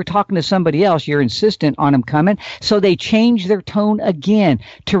like if you were talking to somebody else, you're insistent on him coming. So they change their tone again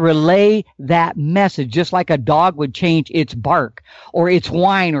to relay that message, just like a dog would change its bark or its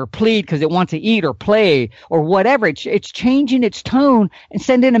whine or plead because it wants to eat or play or whatever. It's changing its tone and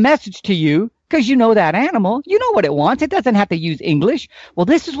sending a message to you because you know that animal. You know what it wants. It doesn't have to use English. Well,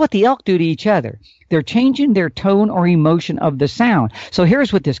 this is what the elk do to each other. They're changing their tone or emotion of the sound. So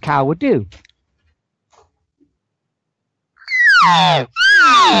here's what this cow would do.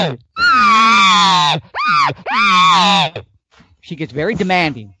 She gets very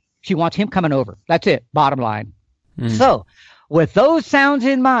demanding. She wants him coming over. That's it. Bottom line. So with those sounds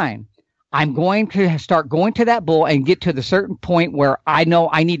in mind, I'm going to start going to that bull and get to the certain point where I know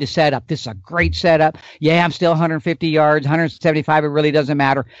I need to set up. This is a great setup. Yeah, I'm still 150 yards, 175. It really doesn't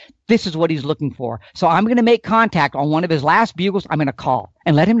matter. This is what he's looking for. So I'm going to make contact on one of his last bugles. I'm going to call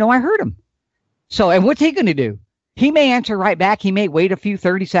and let him know I heard him. So, and what's he going to do? He may answer right back. He may wait a few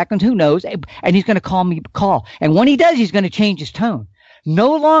 30 seconds. Who knows? And he's going to call. And when he does, he's going to change his tone.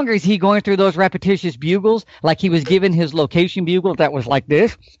 No longer is he going through those repetitious bugles like he was given his location bugle that was like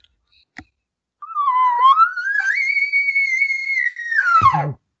this.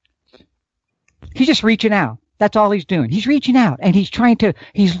 He's just reaching out. That's all he's doing. He's reaching out and he's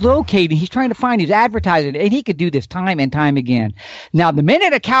locating, he's trying to find, he's advertising, and he could do this time and time again. Now, the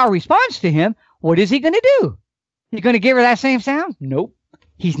minute a cow responds to him, what is he going to do? He's going to give her that same sound? Nope.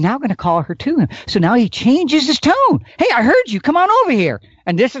 He's now going to call her to him. So now he changes his tone. Hey, I heard you. Come on over here.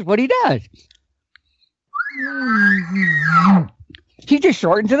 And this is what he does. He just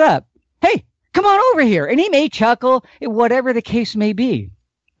shortens it up. Hey, come on over here. And he may chuckle, whatever the case may be.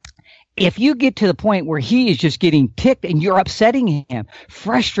 If you get to the point where he is just getting ticked and you're upsetting him,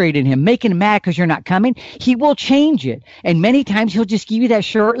 frustrating him, making him mad because you're not coming, he will change it. And many times he'll just give you that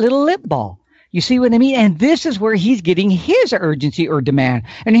short little lip ball. You see what I mean? And this is where he's getting his urgency or demand.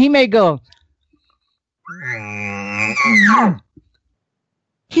 And he may go,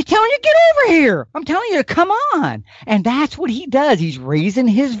 he's telling you, get over here. I'm telling you to come on. And that's what he does. He's raising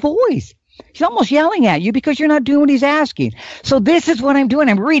his voice. He's almost yelling at you because you're not doing what he's asking. So this is what I'm doing.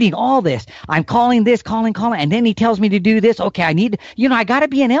 I'm reading all this. I'm calling this, calling. And then he tells me to do this. Okay, I got to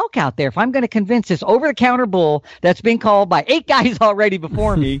be an elk out there. If I'm going to convince this over-the-counter bull that's been called by 8 guys already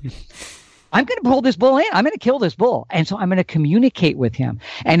before me, I'm going to pull this bull in. I'm going to kill this bull. And so I'm going to communicate with him.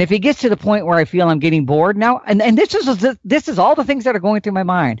 And if he gets to the point where I feel I'm getting bored now, and this is all the things that are going through my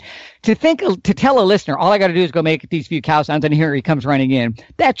mind. To tell a listener, all I got to do is go make these few cow sounds and here he comes running in.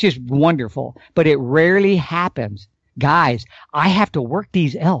 That's just wonderful. But it rarely happens. Guys, I have to work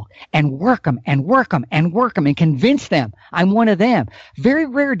these elk and work them and convince them I'm one of them. Very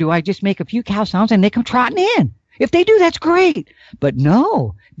rare do I just make a few cow sounds and they come trotting in. If they do, that's great. But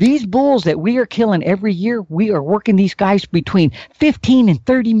no, these bulls that we are killing every year, we are working these guys between 15 and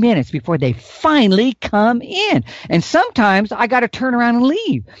 30 minutes before they finally come in. And sometimes I got to turn around and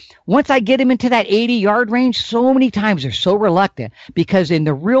leave. Once I get them into that 80-yard range, so many times they're so reluctant because in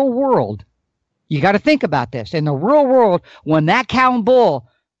the real world, you got to think about this. In the real world, when that cow and bull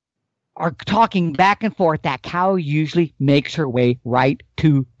are talking back and forth, that cow usually makes her way right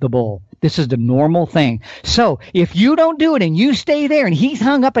to the bull. This is the normal thing. So if you don't do it and you stay there and he's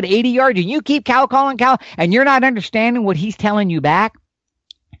hung up at 80 yards and you keep calling cow and you're not understanding what he's telling you back,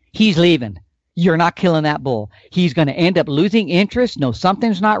 he's leaving. You're not killing that bull. He's going to end up losing interest, know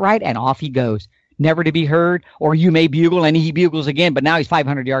something's not right, and off he goes. Never to be heard, or you may bugle and he bugles again, but now he's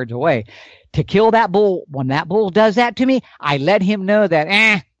 500 yards away. To kill that bull, when that bull does that to me, I let him know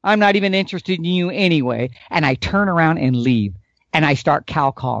that, I'm not even interested in you anyway, and I turn around and leave, and I start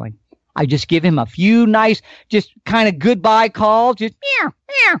cow calling. I just give him a few nice, just kind of goodbye calls, just meow,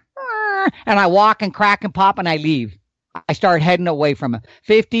 meow, and I walk and crack and pop and I leave. I start heading away from him.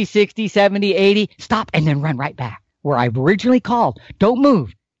 50, 60, 70, 80, stop, and then run right back where I've originally called. Don't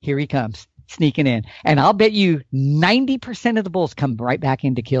move. Here he comes, sneaking in. And I'll bet you 90% of the bulls come right back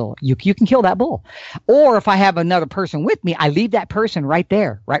in to kill. You can kill that bull. Or if I have another person with me, I leave that person right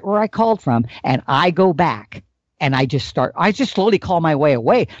there, right where I called from, and I go back. And I just slowly call my way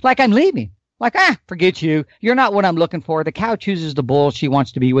away, like I'm leaving. Like, forget you. You're not what I'm looking for. The cow chooses the bull she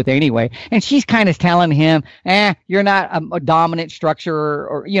wants to be with anyway. And she's kind of telling him, you're not a dominant structure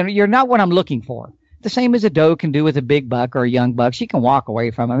or you're not what I'm looking for. The same as a doe can do with a big buck or a young buck. She can walk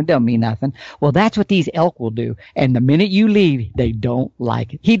away from him. It doesn't mean nothing. Well, that's what these elk will do. And the minute you leave, they don't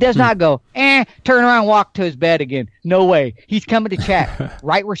like it. He does not go, turn around, walk to his bed again. No way. He's coming to check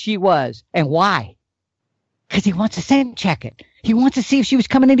right where she was. And why? Because he wants to scent check it. He wants to see if she was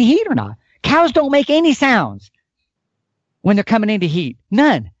coming into heat or not. Cows don't make any sounds when they're coming into heat.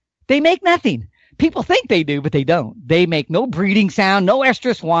 None. They make nothing. People think they do, but they don't. They make no breeding sound, no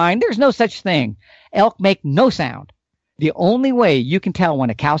estrus whine. There's no such thing. Elk make no sound. The only way you can tell when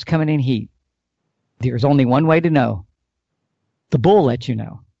a cow's coming in heat, there's only one way to know. The bull lets you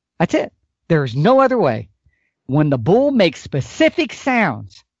know. That's it. There's no other way. When the bull makes specific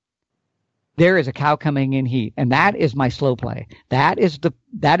sounds, there is a cow coming in heat, and that is my slow play. That is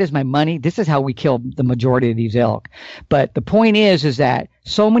my money. This is how we kill the majority of these elk. But the point is that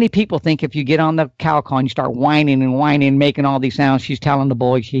so many people think if you get on the cow call and you start whining and whining, making all these sounds, she's telling the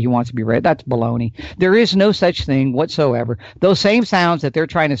bull he wants to be read. That's baloney. There is no such thing whatsoever. Those same sounds that they're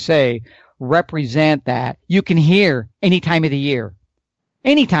trying to say represent that you can hear any time of the year,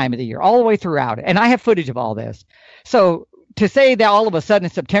 all the way throughout it. And I have footage of all this. So to say that all of a sudden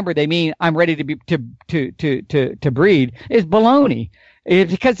in September they mean I'm ready to breed is baloney.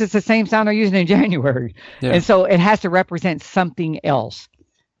 Because it's the same sound they're using in January. Yeah. And so it has to represent something else.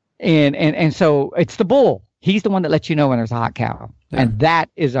 And so it's the bull. He's the one that lets you know when there's a hot cow. Yeah. And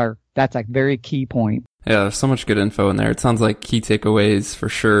that's a very key point. Yeah, there's so much good info in there. It sounds like key takeaways for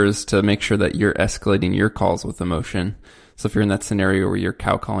sure is to make sure that you're escalating your calls with emotion. So if you're in that scenario where you're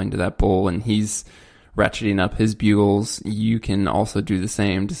cow calling to that bull and he's ratcheting up his bugles, you can also do the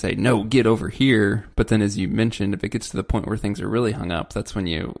same to say, no, get over here. But then as you mentioned, if it gets to the point where things are really hung up, that's when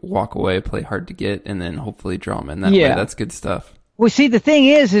you walk away, play hard to get, and then hopefully draw them in that way. That's good stuff. Well, see, the thing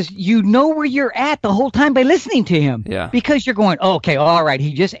is you know where you're at the whole time by listening to him. Yeah. Because you're going, okay, all right,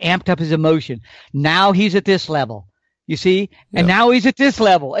 he just amped up his emotion. Now he's at this level. You see? And now he's at this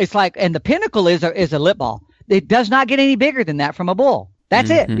level. It's like, and the pinnacle is a lip ball. It does not get any bigger than that from a bull. That's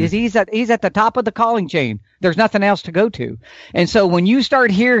it. He's at the top of the calling chain. There's nothing else to go to. And so when you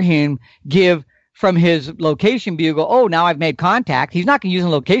start hearing him give from his location bugle, oh, now I've made contact. He's not going to use a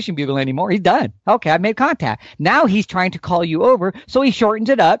location bugle anymore. He's done. Okay, I've made contact. Now he's trying to call you over, so he shortens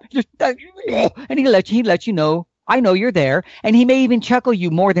it up, and he lets you know, I know you're there. And he may even chuckle you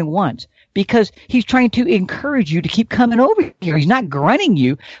more than once because he's trying to encourage you to keep coming over here. He's not grunting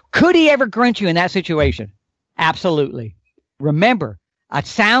you. Could he ever grunt you in that situation? Absolutely. Remember, A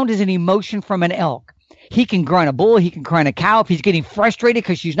sound is an emotion from an elk. He can grunt a bull. He can grunt a cow if he's getting frustrated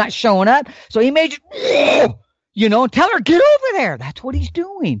because she's not showing up. So he may just, tell her, get over there. That's what he's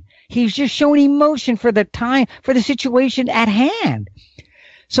doing. He's just showing emotion for the time, for the situation at hand.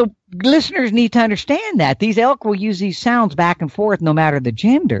 So listeners need to understand that. These elk will use these sounds back and forth no matter the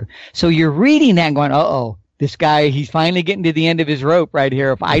gender. So you're reading that and going, uh-oh, this guy, he's finally getting to the end of his rope right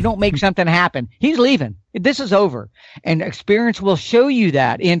here. If I don't make something happen, he's leaving. This is over. And experience will show you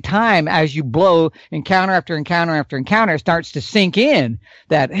that in time as you blow encounter after encounter after encounter, it starts to sink in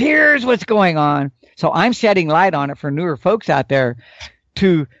that here's what's going on. So I'm shedding light on it for newer folks out there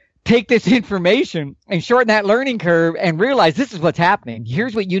to take this information and shorten that learning curve and realize this is what's happening.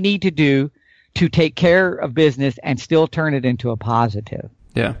 Here's what you need to do to take care of business and still turn it into a positive.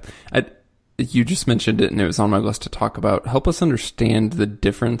 Yeah. You just mentioned it, and it was on my list to talk about. Help us understand the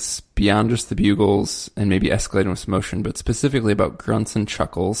difference beyond just the bugles and maybe escalating with motion, but specifically about grunts and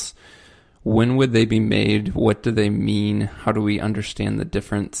chuckles. When would they be made? What do they mean? How do we understand the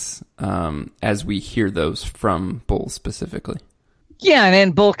difference as we hear those from bulls specifically? Yeah, and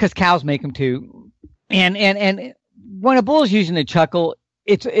then bulls, because cows make them too. And when a bull's using a chuckle,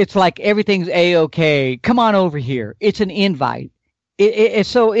 it's like everything's A-okay. Come on over here. It's an invite.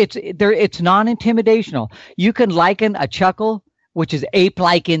 It's non-intimidational. You can liken a chuckle, which is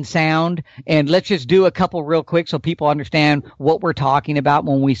ape-like in sound, and let's just do a couple real quick so people understand what we're talking about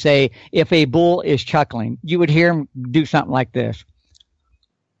when we say if a bull is chuckling. You would hear him do something like this.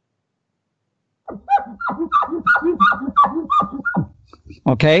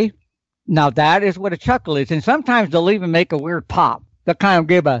 Okay? Now that is what a chuckle is, and sometimes they'll even make a weird pop. They'll kind of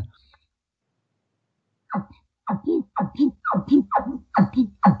give a...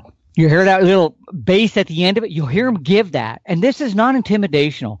 You hear that little bass at the end of it? You'll hear them give that. And this is not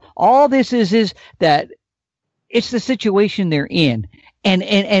intimidational. All this is that it's the situation they're in. And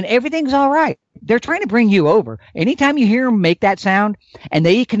everything's all right. They're trying to bring you over. Anytime you hear them make that sound, and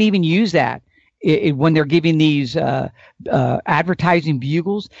they can even use that when they're giving these advertising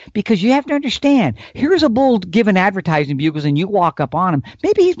bugles, because you have to understand, here's a bull giving advertising bugles and you walk up on him.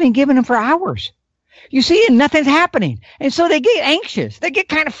 Maybe he's been giving them for hours. You see, and nothing's happening. And so they get anxious. They get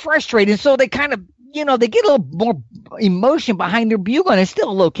kind of frustrated. So they kind of, they get a little more emotion behind their bugle. And it's still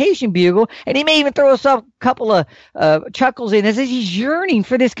a location bugle. And he may even throw us a couple of chuckles in as he's yearning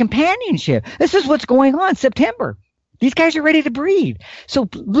for this companionship. This is what's going on September. These guys are ready to breed. So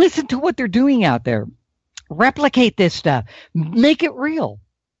listen to what they're doing out there. Replicate this stuff. Make it real.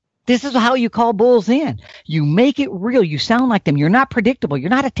 This is how you call bulls in. You make it real. You sound like them. You're not predictable. You're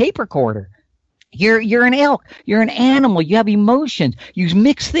not a tape recorder. You're an elk. You're an animal. You have emotions. You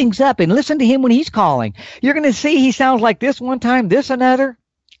mix things up and listen to him when he's calling. You're going to see he sounds like this one time, this another,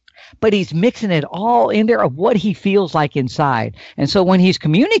 but he's mixing it all in there of what he feels like inside. And so when he's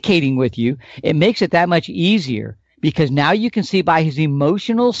communicating with you, it makes it that much easier because now you can see by his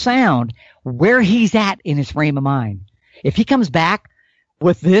emotional sound where he's at in his frame of mind. If he comes back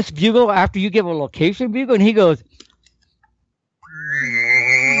with this bugle after you give a location bugle and he goes,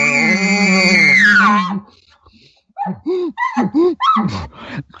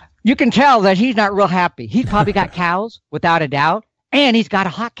 you can tell that he's not real happy. He's probably got cows, without a doubt, and he's got a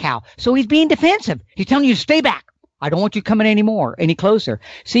hot cow. So he's being defensive. He's telling you to stay back. I don't want you coming any closer.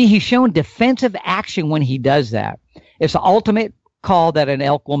 See, he's showing defensive action when he does that. It's the ultimate call that an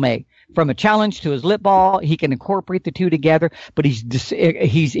elk will make. From a challenge to his lip ball, he can incorporate the two together, but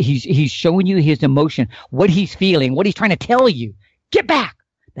he's showing you his emotion, what he's feeling, what he's trying to tell you. Get back.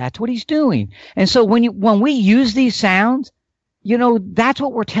 That's what he's doing. And so when we use these sounds, that's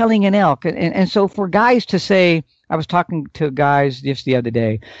what we're telling an elk. And so for guys to say, I was talking to guys just the other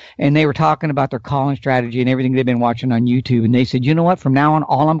day, and they were talking about their calling strategy and everything they've been watching on YouTube. And they said, you know what? From now on,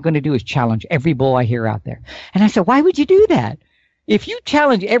 all I'm going to do is challenge every bull I hear out there. And I said, why would you do that? If you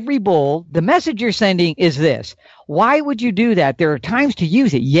challenge every bull, the message you're sending is this. Why would you do that? There are times to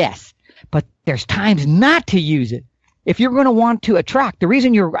use it, yes, but there's times not to use it. If you're going to want to attract, the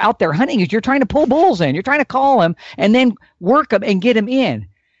reason you're out there hunting is you're trying to pull bulls in. You're trying to call them and then work them and get them in.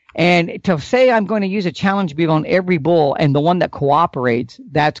 And to say I'm going to use a challenge bugle on every bull and the one that cooperates,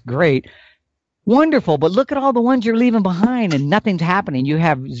 that's great. Wonderful. But look at all the ones you're leaving behind and nothing's happening. You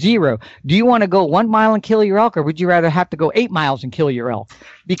have zero. Do you want to go 1 mile and kill your elk, or would you rather have to go 8 miles and kill your elk?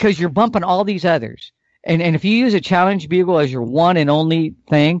 Because you're bumping all these others. And if you use a challenge bugle as your one and only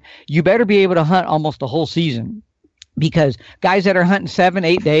thing, you better be able to hunt almost the whole season. Because guys that are hunting 7,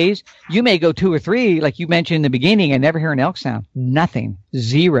 8 days, you may go 2 or 3, like you mentioned in the beginning, and never hear an elk sound. Nothing.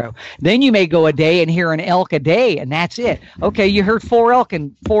 Zero. Then you may go a day and hear an elk a day, and that's it. Okay, you heard 4 elk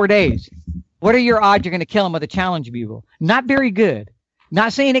in 4 days. What are your odds you're going to kill them with a challenge bugle? Not very good.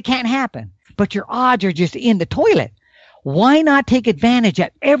 Not saying it can't happen, but your odds are just in the toilet. Why not take advantage of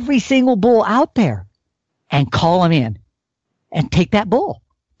every single bull out there and call them in and take that bull?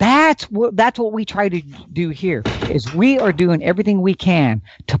 That's what we try to do here, is we are doing everything we can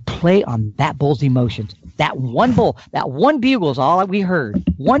to play on that bull's emotions. That one bull, that one bugle is all we heard.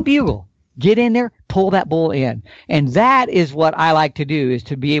 One bugle. Get in there, pull that bull in. And that is what I like to do, is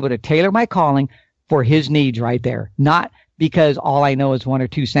to be able to tailor my calling for his needs right there. Not because all I know is one or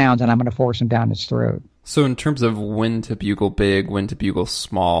two sounds and I'm going to force him down his throat. So in terms of when to bugle big, when to bugle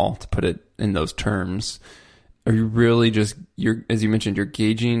small, to put it in those terms, are you really just, as you mentioned, you're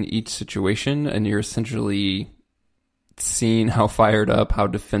gauging each situation and you're essentially seeing how fired up, how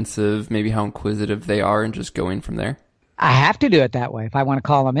defensive, maybe how inquisitive they are, and just going from there? I have to do it that way if I want to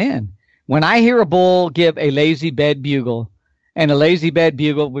call them in. When I hear a bull give a lazy bed bugle, and a lazy bed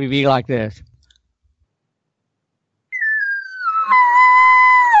bugle would be like this.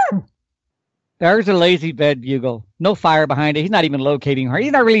 There's a lazy bed bugle. No fire behind it. He's not even locating her.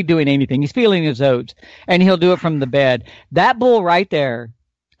 He's not really doing anything. He's feeling his oats, and he'll do it from the bed. That bull right there,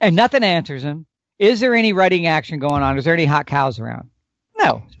 and nothing answers him. Is there any rutting action going on? Is there any hot cows around?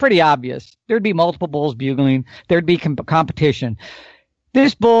 No, it's pretty obvious. There'd be multiple bulls bugling. There'd be competition.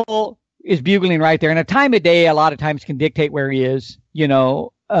 This bull is bugling right there. And a time of day, a lot of times, can dictate where he is.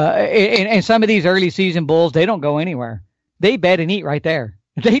 And some of these early season bulls, they don't go anywhere. They bed and eat right there.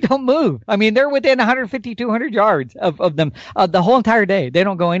 They don't move. I mean, they're within 150, 200 yards of them the whole entire day. They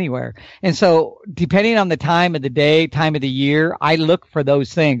don't go anywhere. And so depending on the time of the day, time of the year, I look for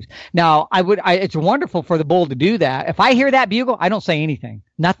those things. Now, it's wonderful for the bull to do that. If I hear that bugle, I don't say anything.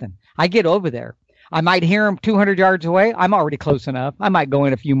 Nothing. I get over there. I might hear him 200 yards away. I'm already close enough. I might go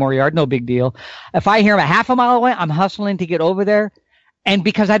in a few more yards. No big deal. If I hear him a half a mile away, I'm hustling to get over there. And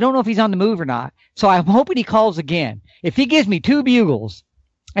because I don't know if he's on the move or not. So I'm hoping he calls again. If he gives me two bugles,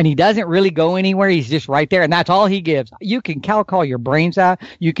 and he doesn't really go anywhere, he's just right there, and that's all he gives. You can cow call your brains out.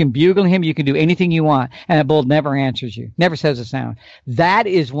 You can bugle him. You can do anything you want, and that bull never answers you, never says a sound. That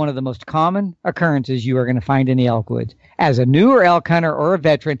is one of the most common occurrences you are going to find in the elk woods. As a newer elk hunter or a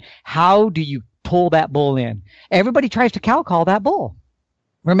veteran, how do you pull that bull in? Everybody tries to cow call that bull.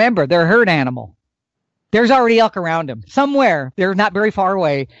 Remember, they're a herd animal. There's already elk around him. Somewhere, they're not very far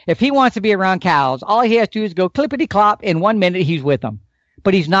away. If he wants to be around cows, all he has to do is go clippity-clop. In 1 minute, he's with them.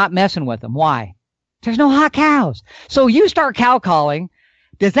 But he's not messing with them. Why? There's no hot cows. So you start cow calling.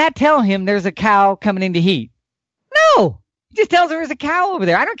 Does that tell him there's a cow coming into heat? No. It just tells her there's a cow over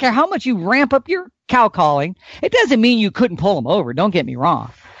there. I don't care how much you ramp up your cow calling. It doesn't mean you couldn't pull him over. Don't get me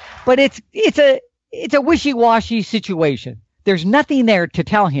wrong. But it's a wishy-washy situation. There's nothing there to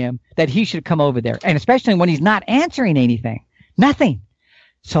tell him that he should come over there. And especially when he's not answering anything. Nothing.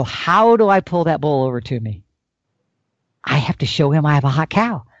 So how do I pull that bull over to me? I have to show him I have a hot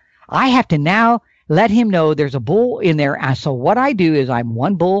cow. I have to now let him know there's a bull in there. And so what I do is I'm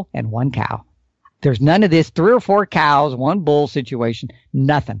one bull and one cow. There's none of this 3 or 4 cows, one bull situation.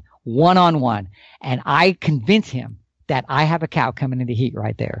 Nothing. One-on-one. And I convince him that I have a cow coming into heat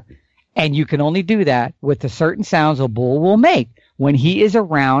right there. And you can only do that with the certain sounds a bull will make when he is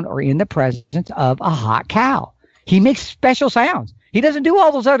around or in the presence of a hot cow. He makes special sounds. He doesn't do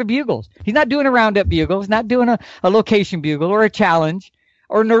all those other bugles. He's not doing a roundup bugle. He's not doing a location bugle or a challenge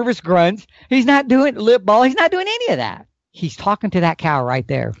or nervous grunts. He's not doing lip ball. He's not doing any of that. He's talking to that cow right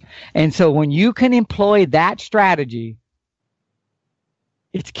there. And so when you can employ that strategy,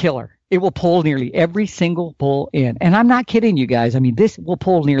 it's killer. It will pull nearly every single bull in. And I'm not kidding you guys. I mean, this will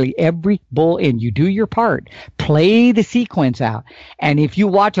pull nearly every bull in. You do your part. Play the sequence out. And if you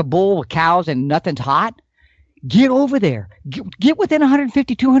watch a bull with cows and nothing's hot, get over there. Get within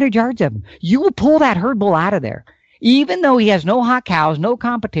 150, 200 yards of him. You will pull that herd bull out of there. Even though he has no hot cows, no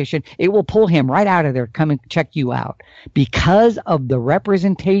competition, it will pull him right out of there, come and check you out. Because of the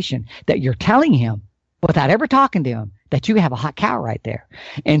representation that you're telling him without ever talking to him that you have a hot cow right there.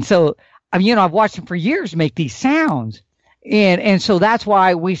 And so, I've watched him for years make these sounds. And so that's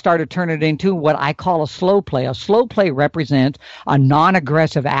why we started turning it into what I call a slow play. A slow play represents a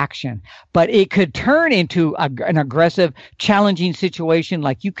non-aggressive action, but it could turn into an aggressive, challenging situation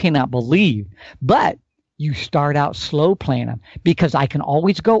like you cannot believe. But you start out slow playing them because I can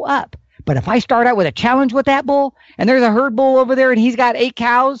always go up. But if I start out with a challenge with that bull and there's a herd bull over there and he's got 8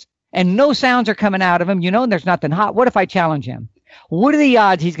 cows and no sounds are coming out of him, and there's nothing hot, what if I challenge him? What are the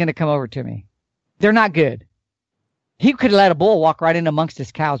odds he's going to come over to me? They're not good. He could let a bull walk right in amongst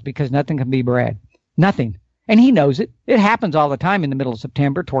his cows because nothing can be bred. Nothing. And he knows it. It happens all the time in the middle of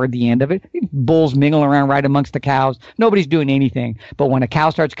September, toward the end of it. Bulls mingle around right amongst the cows. Nobody's doing anything. But when a cow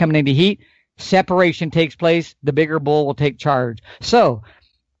starts coming into heat, separation takes place, the bigger bull will take charge. So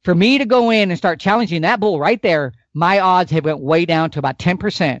for me to go in and start challenging that bull right there, my odds have went way down to about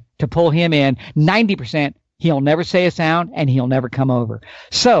 10% to pull him in. 90%, he'll never say a sound and he'll never come over.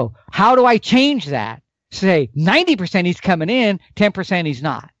 So how do I change that? Say 90% he's coming in, 10% he's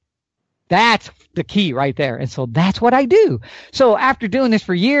not. That's the key right there. And so that's what I do. So after doing this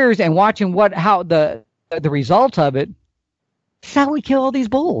for years and watching how the results of it, that's how we kill all these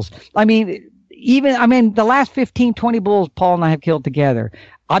bulls. I mean, the last 15, 20 bulls Paul and I have killed together,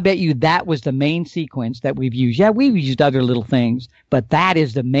 I bet you that was the main sequence that we've used. Yeah, we've used other little things, but that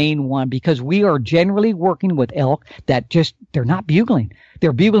is the main one because we are generally working with elk that they're not bugling.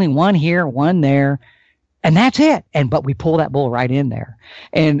 They're bugling one here, one there, and that's it. But we pull that bull right in there.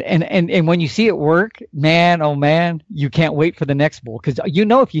 And when you see it work, man, oh man, you can't wait for the next bull because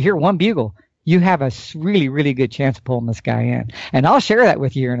if you hear one bugle, you have a really, really good chance of pulling this guy in. And I'll share that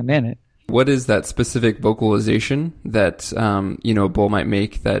with you here in a minute. What is that specific vocalization that a bull might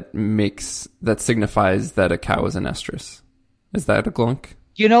make that signifies that a cow is an estrus? Is that a glunk?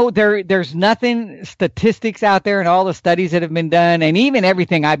 There's nothing statistics out there and all the studies that have been done and even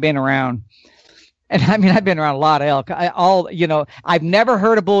everything I've been around. And I mean, I've been around a lot of elk. I've never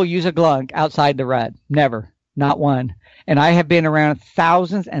heard a bull use a glunk outside the rut. Never. Not one. And I have been around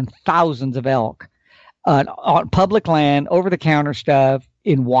thousands and thousands of elk on public land, over-the-counter stuff,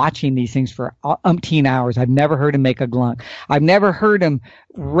 in watching these things for umpteen hours. I've never heard him make a glunk. I've never heard him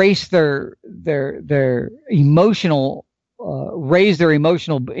raise their emotional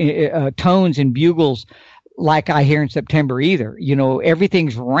tones and bugles like I hear in September either.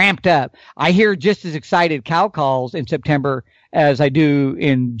 Everything's ramped up. I hear just as excited cow calls in September as I do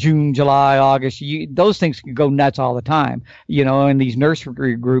in June, July, August. Those things can go nuts all the time, in these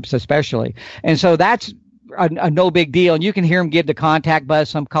nursery groups especially. And so that's a no big deal. And you can hear them give the contact buzz.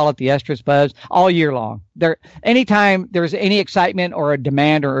 Some call it the estrus buzz all year long. Anytime there's any excitement or a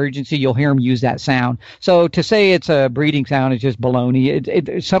demand or urgency, you'll hear them use that sound. So to say it's a breeding sound is just baloney.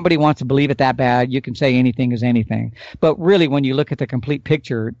 If somebody wants to believe it that bad, you can say anything is anything. But really, when you look at the complete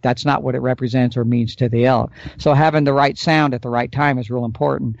picture, that's not what it represents or means to the elk. So having the right sound at the right time is real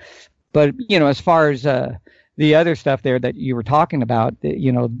important. But, as far as the other stuff there that you were talking about,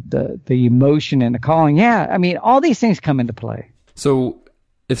 the emotion and the calling. Yeah, I mean, all these things come into play. So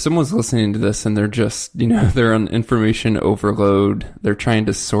if someone's listening to this and they're just, they're on information overload, they're trying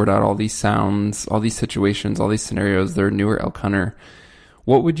to sort out all these sounds, all these situations, all these scenarios, they're a newer elk hunter,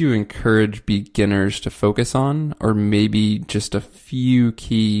 what would you encourage beginners to focus on, or maybe just a few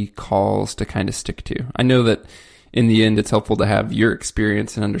key calls to kind of stick to? I know that in the end, it's helpful to have your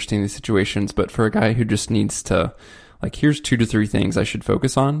experience and understanding these situations, but for a guy who just needs to, here's 2 to 3 things I should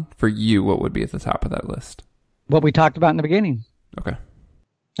focus on, for you, what would be at the top of that list? What we talked about in the beginning. Okay.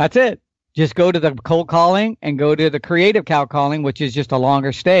 That's it. Just go to the cold calling and go to the creative cow calling, which is just a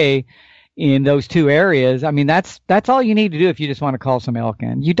longer stay in those 2 areas. I mean, that's all you need to do if you just want to call some elk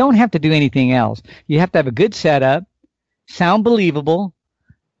in. You don't have to do anything else. You have to have a good setup, sound believable.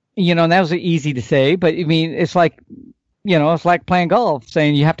 And that was easy to say, but I mean, it's like playing golf,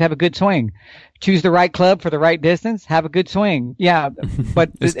 saying you have to have a good swing. Choose the right club for the right distance, have a good swing. Yeah,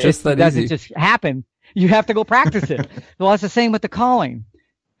 but it doesn't just happen. You have to go practice it. Well, it's the same with the calling.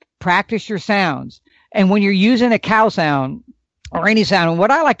 Practice your sounds. And when you're using a cow sound or any sound, and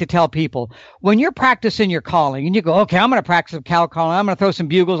what I like to tell people, when you're practicing your calling and you go, okay, I'm going to practice a cow calling, I'm going to throw some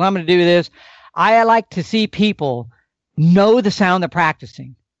bugles, I'm going to do this. I like to see people know the sound they're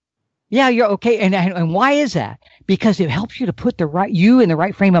practicing. Yeah, you're okay. And why is that? Because it helps you to put you in the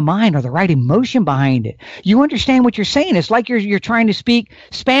right frame of mind or the right emotion behind it. You understand what you're saying. It's like you're trying to speak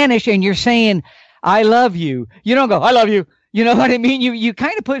Spanish and you're saying, I love you. You don't go, I love you. You know what I mean? You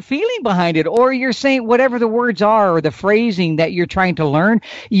kind of put feeling behind it, or you're saying whatever the words are or the phrasing that you're trying to learn,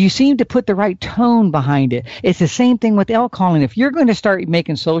 you seem to put the right tone behind it. It's the same thing with elk calling. If you're going to start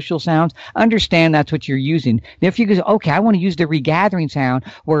making social sounds, understand that's what you're using. If you go, okay, I want to use the regathering sound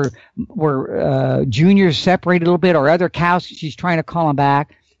where juniors separate a little bit or other cows, she's trying to call them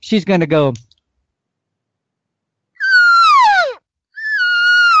back. She's going to go,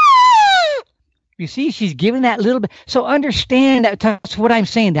 you see, she's giving that little bit. So understand that's what I'm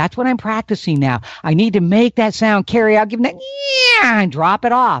saying. That's what I'm practicing now. I need to make that sound carry out, give that, yeah, and drop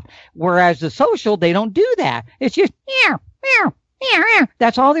it off. Whereas the social, they don't do that. It's just, yeah, yeah, yeah, yeah.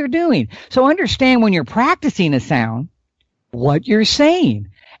 That's all they're doing. So understand when you're practicing a sound, what you're saying.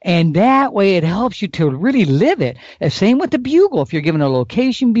 And that way it helps you to really live it. And same with the bugle. If you're given a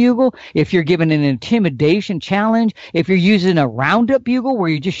location bugle, if you're given an intimidation challenge, if you're using a roundup bugle where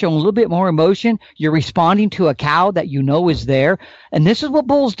you're just showing a little bit more emotion, you're responding to a cow that you know is there. And this is what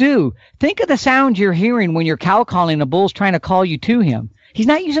bulls do. Think of the sound you're hearing when you're cow calling. A bull's trying to call you to him. He's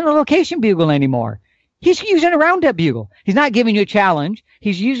not using a location bugle anymore. He's using a roundup bugle. He's not giving you a challenge.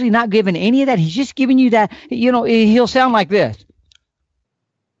 He's usually not giving any of that. He's just giving you that, he'll sound like this.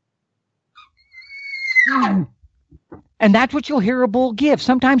 And that's what you'll hear a bull give.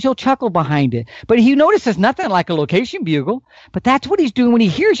 Sometimes he'll chuckle behind it. But you notice there's nothing like a location bugle. But that's what he's doing when he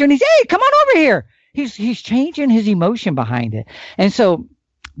hears you. And he's, hey, come on over here. He's changing his emotion behind it. And so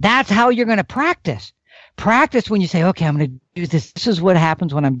that's how you're going to practice. Practice when you say, okay, I'm going to do this. This is what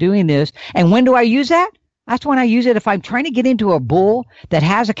happens when I'm doing this. And when do I use that? That's when I use it if I'm trying to get into a bull that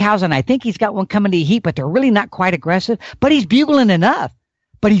has a cows and I think he's got one coming to heat, but they're really not quite aggressive, but he's bugling enough.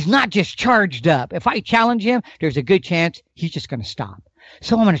 But he's not just charged up. If I challenge him, there's a good chance he's just going to stop.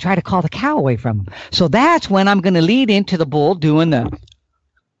 So I'm going to try to call the cow away from him. So that's when I'm going to lead into the bull doing the...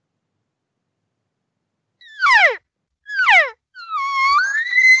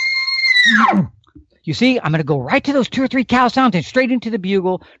 You see, I'm going to go right to those 2 or 3 cow sounds and straight into the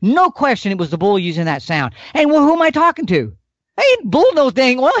bugle. No question it was the bull using that sound. And well, who am I talking to? Hey, bull knows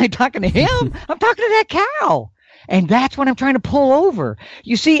dang well I ain't talking to him. I'm talking to that cow. And that's what I'm trying to pull over.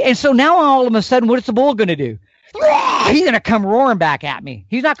 You see, and so now all of a sudden, what is the bull going to do? He's going to come roaring back at me.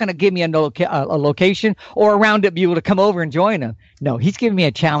 He's not going to give me a location or a roundup bugle to come over and join him. No, he's giving me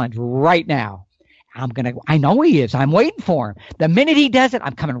a challenge right now. I know he is. I'm waiting for him. The minute he does it,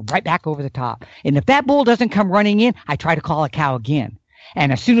 I'm coming right back over the top. And if that bull doesn't come running in, I try to call a cow again.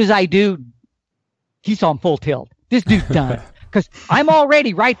 And as soon as I do, he's on full tilt. This dude's done. Because I'm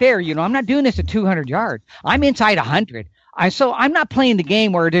already right there. I'm not doing this at 200 yards. I'm inside 100. So I'm not playing the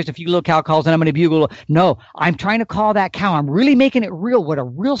game where there's a few little cow calls and I'm going to bugle. No, I'm trying to call that cow. I'm really making it real, what a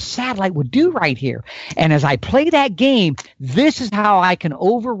real satellite would do right here. And as I play that game, this is how I can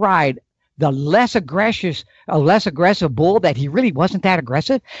override the less aggressive bull that he really wasn't that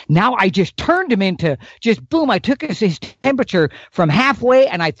aggressive. Now I just turned him into just boom. I took his temperature from halfway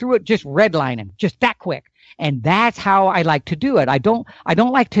and I threw it just redlining, just that quick. And that's how I like to do it. I don't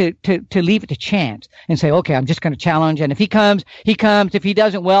like to leave it to chance and say, okay, I'm just going to challenge. And if he comes, he comes. If he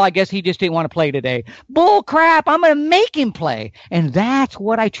doesn't, well, I guess he just didn't want to play today. Bull crap. I'm going to make him play. And that's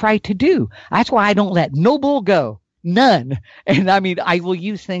what I try to do. That's why I don't let no bull go. None. And I mean, I will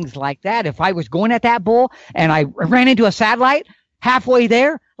use things like that. If I was going at that bull and I ran into a satellite halfway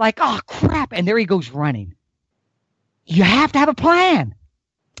there, like, oh crap. And there he goes running. You have to have a plan.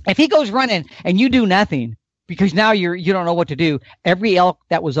 If he goes running and you do nothing, because now you don't know what to do. Every elk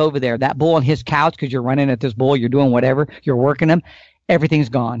that was over there, that bull and his cows, because you're running at this bull, you're doing whatever, you're working them, everything's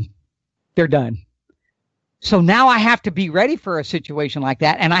gone. They're done. So now I have to be ready for a situation like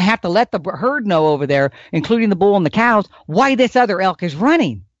that, and I have to let the herd know over there, including the bull and the cows, why this other elk is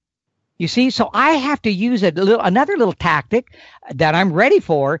running. You see, so I have to use another little tactic that I'm ready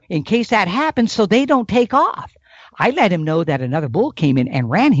for in case that happens so they don't take off. I let him know that another bull came in and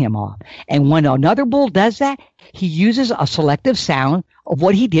ran him off. And when another bull does that, he uses a selective sound of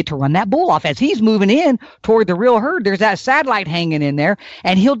what he did to run that bull off. As he's moving in toward the real herd, there's that satellite hanging in there,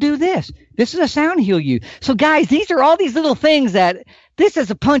 and he'll do this. This is a sound he'll use. So, guys, these are all these little things that this is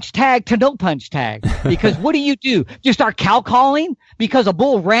a punch tag to no punch tag. Because what do? Just start cow calling because a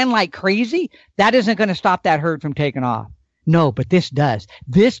bull ran like crazy? That isn't going to stop that herd from taking off. No, but this does.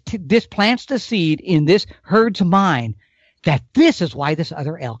 This plants the seed in this herd's mind that this is why this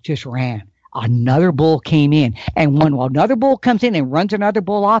other elk just ran. Another bull came in. And when another bull comes in and runs another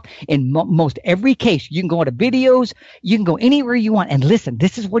bull off, in most every case, you can go into videos, you can go anywhere you want. And listen,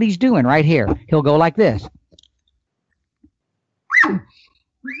 this is what he's doing right here. He'll go like this.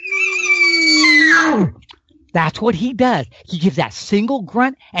 That's what he does. He gives that single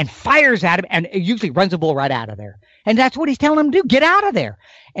grunt and fires at him, and it usually runs the bull right out of there. And that's what he's telling him to do. Get out of there.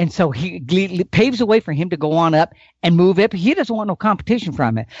 And so he paves the way for him to go on up and move up. He doesn't want no competition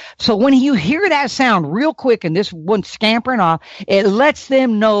from it. So when you hear that sound real quick and this one scampering off, it lets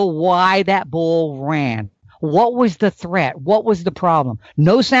them know why that bull ran. What was the threat? What was the problem?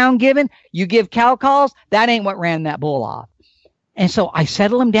 No sound given. You give cow calls. That ain't what ran that bull off. And so I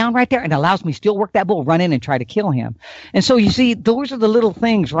settle him down right there and allows me still work that bull, run in and try to kill him. And so you see, those are the little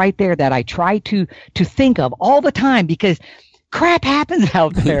things right there that I try to think of all the time because crap happens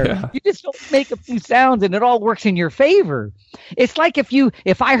out there. Yeah. You just don't make a few sounds and it all works in your favor. It's like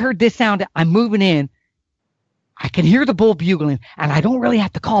if I heard this sound, I'm moving in, I can hear the bull bugling and I don't really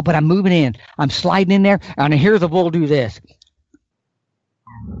have to call, but I'm moving in. I'm sliding in there and I hear the bull do this.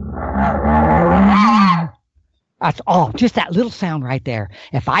 That's all. Just that little sound right there.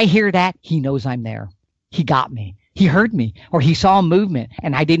 If I hear that, he knows I'm there. He got me. He heard me, or he saw a movement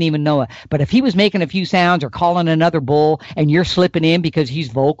and I didn't even know it. But if he was making a few sounds or calling another bull and you're slipping in because he's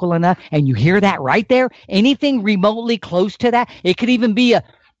vocal enough and you hear that right there, anything remotely close to that, it could even be a,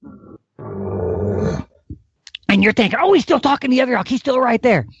 and you're thinking, oh, he's still talking to the other elk. He's still right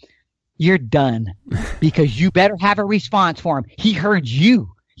there. You're done because you better have a response for him. He heard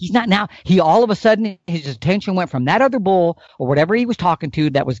you. He's not now. He all of a sudden, his attention went from that other bull or whatever he was talking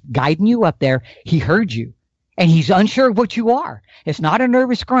to that was guiding you up there. He heard you. And he's unsure of what you are. It's not a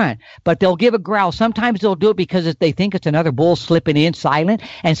nervous grunt, but they'll give a growl. Sometimes they'll do it because they think it's another bull slipping in silent.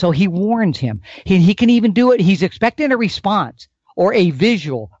 And so he warns him. He can even do it. He's expecting a response or a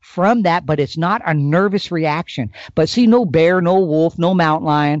visual from that, but it's not a nervous reaction. But see, no bear, no wolf, no mountain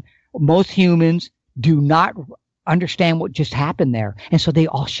lion. Most humans do not understand what just happened there. And so they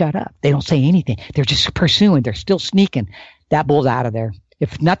all shut up. They don't say anything. They're just pursuing. They're still sneaking. That bull's out of there.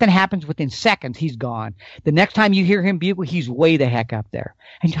 If nothing happens within seconds, he's gone. The next time you hear him bugle, he's way the heck up there.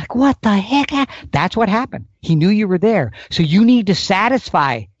 And you're like, what the heck? That's what happened. He knew you were there. So you need to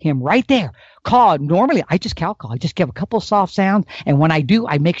satisfy him right there. Call. Normally, I just cow call. I just give a couple of soft sounds. And when I do,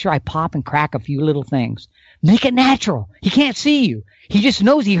 I make sure I pop and crack a few little things. Make it natural. He can't see you. He just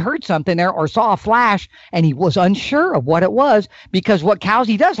knows he heard something there or saw a flash and he was unsure of what it was because what cows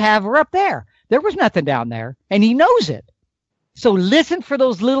he does have are up there. There was nothing down there and he knows it. So listen for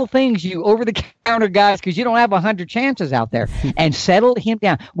those little things, you over-the-counter guys, because you don't have 100 chances out there. And settle him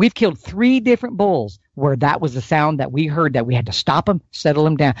down. We've killed 3 different bulls where that was the sound that we heard that we had to stop him, settle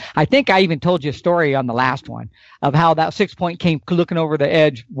him down. I think I even told you a story on the last one of how that 6-point came looking over the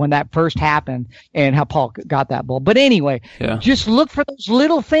edge when that first happened and how Paul got that bull. But anyway, just look for those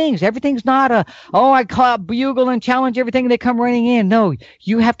little things. Everything's not I call bugle and challenge everything and they come running in. No,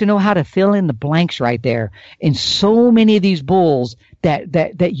 you have to know how to fill in the blanks right there. And so many of these bulls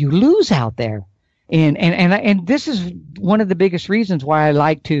that you lose out there. And this is one of the biggest reasons why I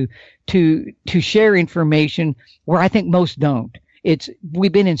like to share information where I think most don't.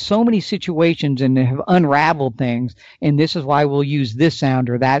 We've been in so many situations and have unraveled things, and this is why we'll use this sound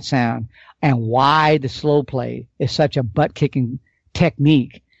or that sound, and why the slow play is such a butt-kicking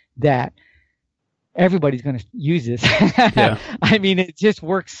technique that everybody's going to use this. Yeah. I mean, it just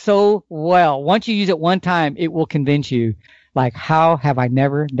works so well. Once you use it one time, it will convince you. Like, how have I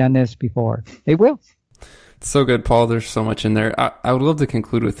never done this before? It will. So good, Paul. There's so much in there. I would love to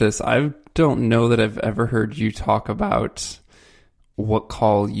conclude with this. I don't know that I've ever heard you talk about what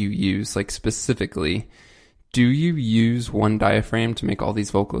call you use, like specifically. Do you use one diaphragm to make all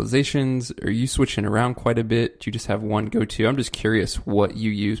these vocalizations? Are you switching around quite a bit? Do you just have one go-to? I'm just curious what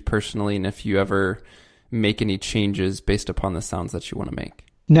you use personally and if you ever make any changes based upon the sounds that you want to make.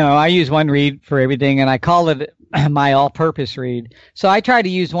 No, I use one reed for everything, and I call it my all-purpose reed. So I try to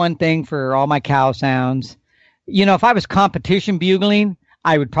use one thing for all my cow sounds. You know, if I was competition bugling,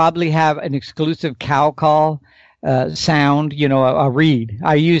 I would probably have an exclusive cow call sound, a reed.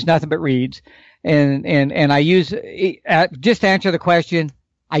 I use nothing but reeds. And I use, just to answer the question,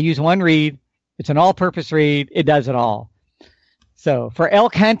 I use one reed. It's an all-purpose reed. It does it all. So for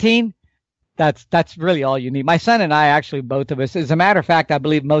elk hunting, that's really all you need. My son and I, actually, both of us, as a matter of fact, I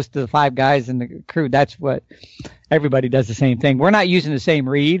believe most of the 5 guys in the crew, that's what everybody does the same thing. We're not using the same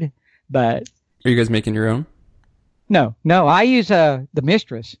reed, but. Are you guys making your own? No, I use the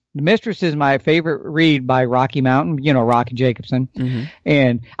Mistress. The Mistress is my favorite reed by Rocky Mountain, Rocky Jacobson. Mm-hmm.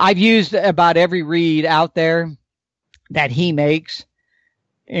 And I've used about every reed out there that he makes.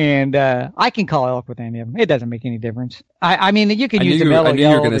 And I can call elk with any of them. It doesn't make any difference. I mean, you can use the mellow. I knew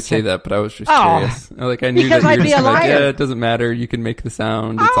you were going to say that, but I was just curious. Like, I knew that you were just like, yeah, it doesn't matter. You can make the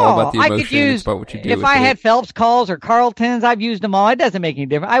sound. It's all about the emotion. It's about what you do. If I had Phelps calls or Carltons, I've used them all. It doesn't make any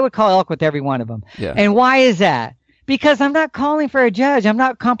difference. I would call elk with every one of them. Yeah. And why is that? Because I'm not calling for a judge. I'm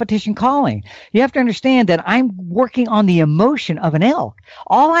not competition calling. You have to understand that I'm working on the emotion of an elk.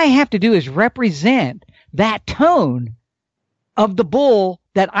 All I have to do is represent that tone of the bull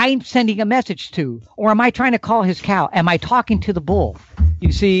that I'm sending a message to. Or am I trying to call his cow? Am I talking to the bull?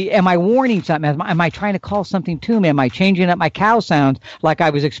 You see, am I warning something? Am I trying to call something to him? Am I changing up my cow sounds like I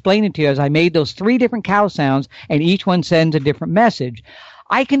was explaining to you as I made those 3 different cow sounds and each one sends a different message?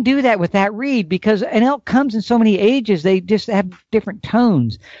 I can do that with that reed because an elk comes in so many ages. They just have different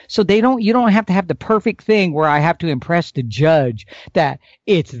tones. So you don't have to have the perfect thing where I have to impress the judge that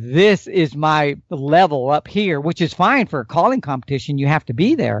this is my level up here, which is fine for a calling competition. You have to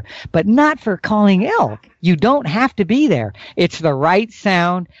be there, but not for calling elk. You don't have to be there. It's the right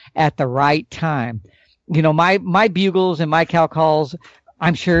sound at the right time. My bugles and my cow calls,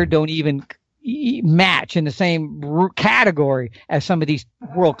 I'm sure don't even match in the same category as some of these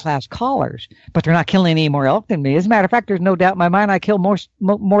world-class callers, but they're not killing any more elk than me. As a matter of fact, there's no doubt in my mind I kill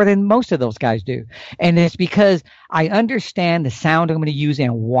more than most of those guys do. And it's because I understand the sound I'm going to use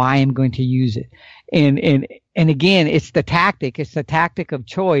and why I'm going to use it. And again, it's the tactic of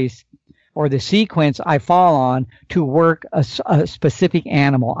choice or the sequence I fall on to work a specific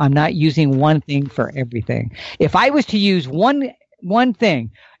animal. I'm not using one thing for everything. If I was to use one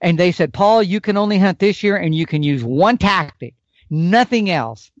thing, and they said, Paul, you can only hunt this year and you can use one tactic, nothing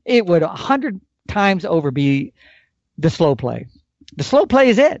else, it would 100 times over be the slow play. The slow play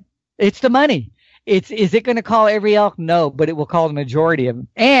is it. It's the money. Is it going to call every elk? No, but it will call the majority of them.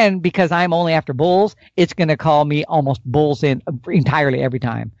 And because I'm only after bulls, it's going to call me almost bulls entirely every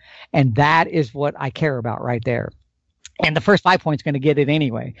time. And that is what I care about right there. And the first 5 points going to get it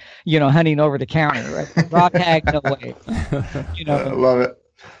anyway, hunting over the counter, right? Raw tag, no way. I love it.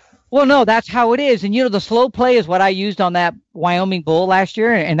 Well, no, that's how it is. And, the slow play is what I used on that Wyoming bull last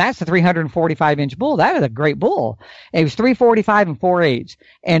year. And that's the 345-inch bull. That is a great bull. It was 345 and 4/8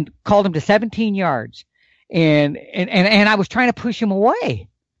 and called him to 17 yards. And I was trying to push him away,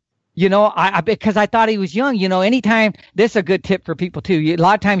 because I thought he was young. Anytime, this is a good tip for people too. A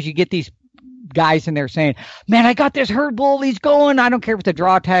lot of times you get these guys in there saying, man, I got this herd bull. He's going. I don't care if it's a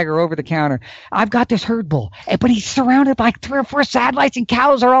draw tag or over the counter. I've got this herd bull, but he's surrounded by 3 or 4 satellites and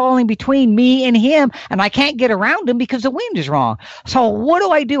cows are all in between me and him. And I can't get around him because the wind is wrong. So what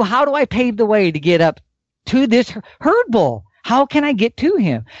do I do? How do I pave the way to get up to this herd bull? How can I get to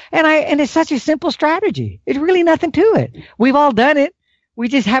him? And it's such a simple strategy. It's really nothing to it. We've all done it. We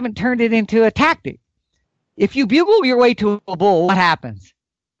just haven't turned it into a tactic. If you bugle your way to a bull, what happens?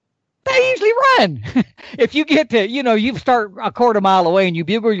 They usually run. If you get to, you start a quarter mile away and you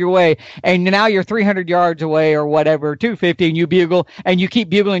bugle your way and now you're 300 yards away or whatever, 250, and you bugle and you keep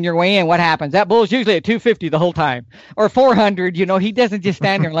bugling your way in, what happens? That bull's usually at 250 the whole time or 400, he doesn't just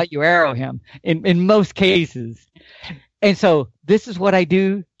stand there and let you arrow him in most cases. And so this is what I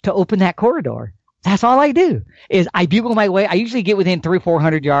do to open that corridor. That's all I do is I bugle my way. I usually get within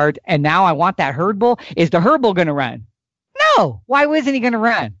 300-400 yards. And now I want that herd bull. Is the herd bull going to run? No. Why wasn't he going to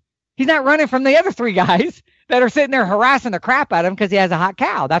run? He's not running from the other 3 guys that are sitting there harassing the crap out of him because he has a hot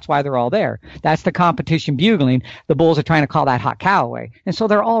cow. That's why they're all there. That's the competition bugling. The bulls are trying to call that hot cow away. And so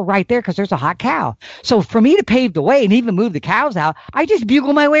they're all right there because there's a hot cow. So for me to pave the way and even move the cows out, I just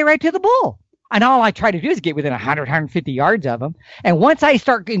bugle my way right to the bull. And all I try to do is get within 100, 150 yards of them. And once I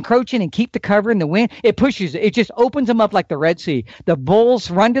start encroaching and keep the cover in the wind, it pushes, it just opens them up like the Red Sea. The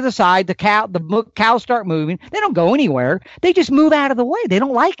bulls run to the side. The cows start moving. They don't go anywhere. They just move out of the way. They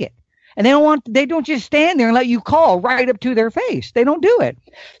don't like it. And they don't just stand there and let you call right up to their face. They don't do it.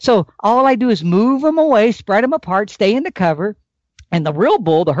 So all I do is move them away, spread them apart, stay in the cover. And the real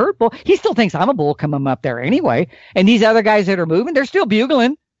bull, the herd bull, he still thinks I'm a bull coming up there anyway. And these other guys that are moving, they're still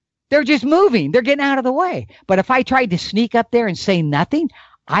bugling. They're just moving. They're getting out of the way. But if I tried to sneak up there and say nothing,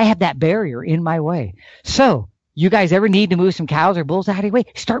 I have that barrier in my way. So you guys ever need to move some cows or bulls out of your way?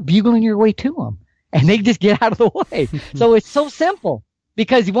 Start bugling your way to them. And they just get out of the way. So it's so simple.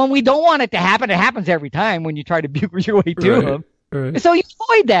 Because when we don't want it to happen, it happens every time when you try to bugle your way to them. Right. So you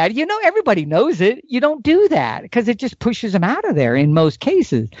avoid that. Everybody knows it. You don't do that because it just pushes them out of there in most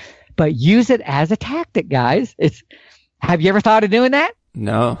cases. But use it as a tactic, guys. Have you ever thought of doing that?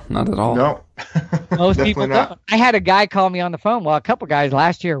 No, not at all. No. Most people don't. I had a guy call me on the phone. Well, a couple guys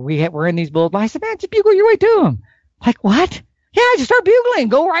last year, we're in these bulls. I said, man, just bugle your way to them. Like, what? Yeah, just start bugling.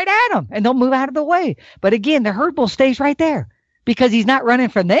 Go right at them. And they'll move out of the way. But again, the herd bull stays right there. Because he's not running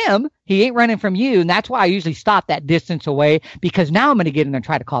from them. He ain't running from you. And that's why I usually stop that distance away. Because now I'm going to get in there and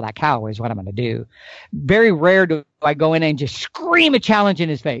try to call that cow away is what I'm going to do. Very rare do I go in and just scream a challenge in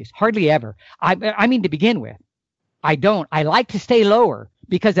his face. Hardly ever. I mean, to begin with. I don't. I like to stay lower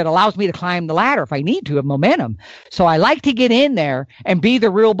because it allows me to climb the ladder if I need to have momentum. So I like to get in there and be the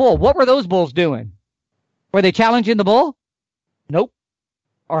real bull. What were those bulls doing? Were they challenging the bull? Nope.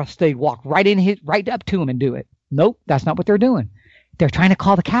 Or else they'd walk right up to him and do it. Nope, that's not what they're doing. They're trying to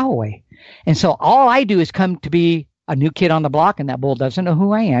call the cow away. And so all I do is come to be a new kid on the block, and that bull doesn't know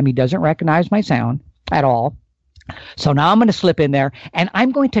who I am. He doesn't recognize my sound at all. So now I'm going to slip in there, and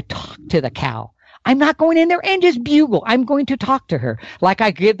I'm going to talk to the cow. I'm not going in there and just bugle. I'm going to talk to her. Like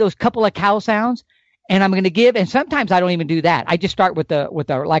I give those couple of cow sounds, and I'm going to give, and sometimes I don't even do that. I just start with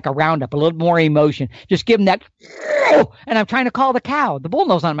like a roundup, a little more emotion. Just give them that, and I'm trying to call the cow. The bull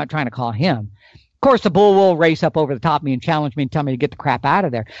knows I'm not trying to call him. Of course, the bull will race up over the top of me and challenge me and tell me to get the crap out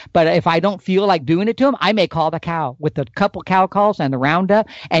of there. But if I don't feel like doing it to him, I may call the cow with the couple cow calls and the roundup,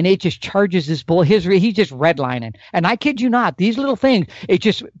 and it just charges this bull. He's just redlining. And I kid you not, these little things, it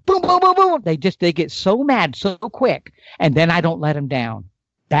just boom, boom, boom, boom. They get so mad so quick, and then I don't let him down.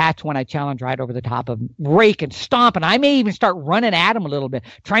 That's when I challenge right over the top of him, rake and stomp, and I may even start running at him a little bit,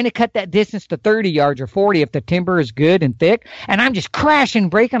 trying to cut that distance to 30 yards or 40 if the timber is good and thick, and I'm just crashing,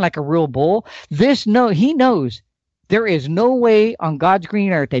 breaking like a real bull. He knows there is no way on God's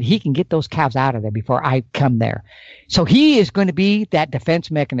green earth that he can get those calves out of there before I come there. So he is going to be that defense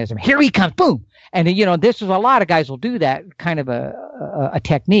mechanism. Here he comes, boom. And, this is a lot of guys will do that kind of a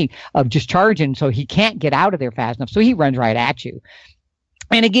technique of just charging so he can't get out of there fast enough, so he runs right at you.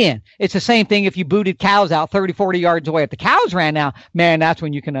 And again, it's the same thing if you booted cows out 30, 40 yards away. If the cows ran out, man, that's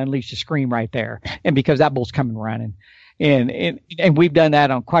when you can unleash a scream right there. And because that bull's coming running. And we've done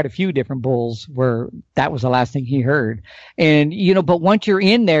that on quite a few different bulls where that was the last thing he heard. And, but once you're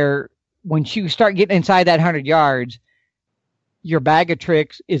in there, once you start getting inside that 100 yards, your bag of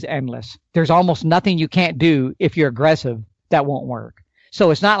tricks is endless. There's almost nothing you can't do if you're aggressive that won't work. So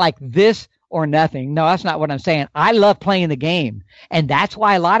it's not like this or nothing. No, that's not what I'm saying. I love playing the game. And that's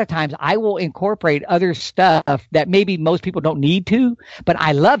why a lot of times I will incorporate other stuff that maybe most people don't need to, but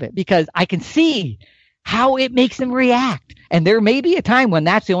I love it because I can see how it makes them react. And there may be a time when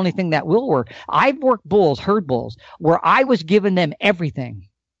that's the only thing that will work. I've worked bulls, herd bulls, where I was giving them everything.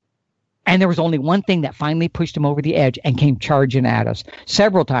 And there was only one thing that finally pushed them over the edge and came charging at us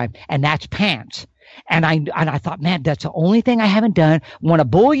several times, and that's pants. And I thought, man, that's the only thing I haven't done. When a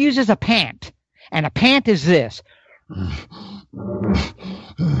bull uses a pant, and a pant is this.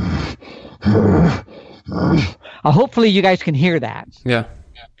 Hopefully you guys can hear that. Yeah.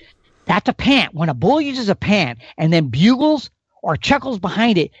 That's a pant. When a bull uses a pant and then bugles or chuckles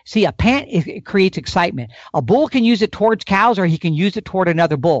behind it, see, a pant, it creates excitement. A bull can use it towards cows or he can use it toward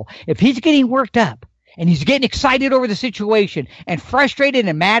another bull. If he's getting worked up, and he's getting excited over the situation and frustrated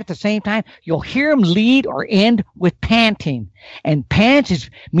and mad at the same time, you'll hear him lead or end with panting. And pants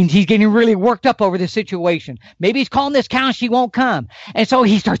means he's getting really worked up over the situation. Maybe he's calling this cow and she won't come. And so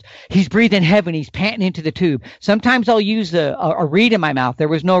he's breathing heavy and he's panting into the tube. Sometimes I'll use a reed in my mouth. There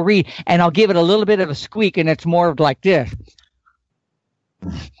was no reed. And I'll give it a little bit of a squeak, and it's more of like this.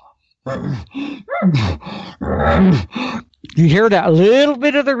 You hear that little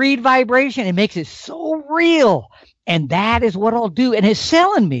bit of the reed vibration? It makes it so real. And that is what I'll do. And it's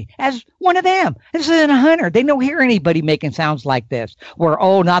selling me as one of them. This isn't a hunter. They don't hear anybody making sounds like this where,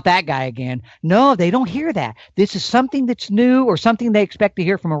 oh, not that guy again. No, they don't hear that. This is something that's new or something they expect to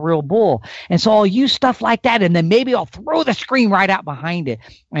hear from a real bull. And so I'll use stuff like that. And then maybe I'll throw the scream right out behind it.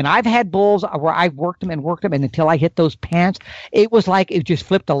 And I've had bulls where I've worked them. And until I hit those pants, it was like it just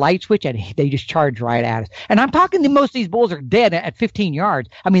flipped a light switch and they just charged right at us. And I'm talking to most of these bulls are dead at 15 yards.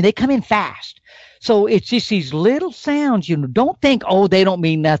 I mean, they come in fast. So it's just these little sounds, don't think, oh, they don't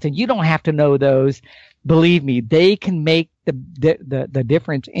mean nothing. You don't have to know those. Believe me, they can make the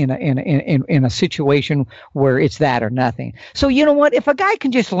difference in a situation where it's that or nothing. So you know what? If a guy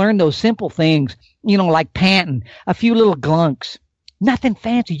can just learn those simple things, like panting, a few little glunks, nothing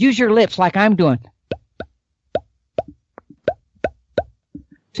fancy. Use your lips like I'm doing.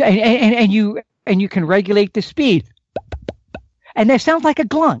 And you can regulate the speed. And that sounds like a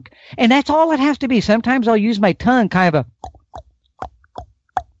glunk. And that's all it has to be. Sometimes I'll use my tongue kind of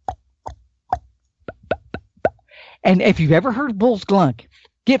And if you've ever heard bulls glunk,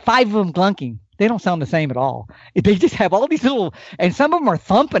 get 5 of them glunking. They don't sound the same at all. They just have all these little, and some of them are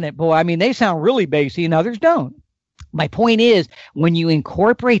thumping it, boy. I mean, they sound really bassy and others don't. My point is, when you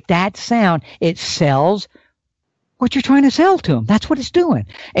incorporate that sound, it sells what you're trying to sell to them. That's what it's doing.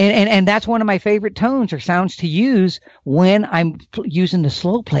 And that's one of my favorite tones or sounds to use when I'm using the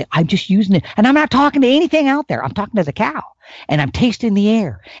slow play. I'm just using it. And I'm not talking to anything out there. I'm talking to the cow. And I'm tasting the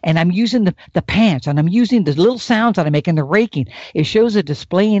air. And I'm using the pants. And I'm using the little sounds that I make in the raking. It shows a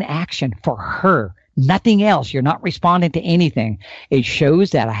display in action for her. Nothing else. You're not responding to anything. It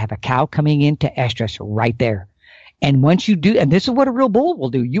shows that I have a cow coming into estrus right there. And once you do, and this is what a real bull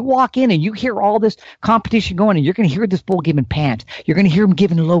will do, you walk in and you hear all this competition going, and you're going to hear this bull giving pants. You're going to hear him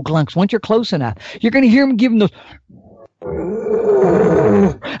giving low glunks. Once you're close enough, you're going to hear him giving those.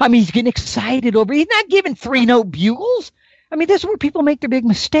 I mean, he's getting excited over. He's not giving 3-note bugles. I mean, this is where people make their big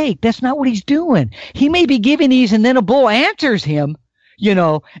mistake. That's not what he's doing. He may be giving these, and then a bull answers him,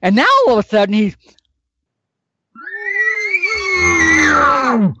 and now all of a sudden he's.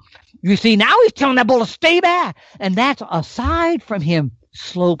 You see, now he's telling that bull to stay back. And that's aside from him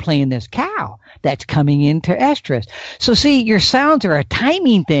slow playing this cow that's coming into estrus. So see, your sounds are a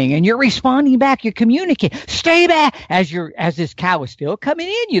timing thing, and you're responding back. You're communicating. Stay back as this cow is still coming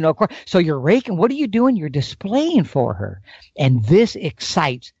in. You know, of course. So you're raking. What are you doing? You're displaying for her, and this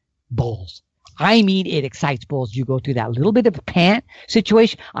excites bulls. I mean, it excites bulls. You go through that little bit of a pant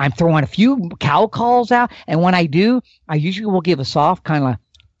situation. I'm throwing a few cow calls out, and when I do, I usually will give a soft kind of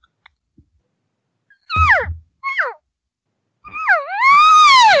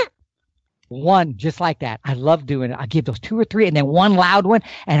one, just like that. I love doing it. I give those 2 or 3, and then one loud one,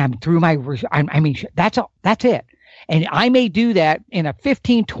 and I'm through my. I mean, that's it. And I may do that in a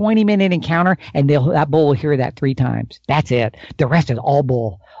 15, 20-minute encounter, and that bull will hear that 3 times. That's it. The rest is all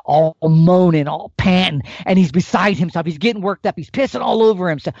bull, all moaning, all panting, and he's beside himself. He's getting worked up. He's pissing all over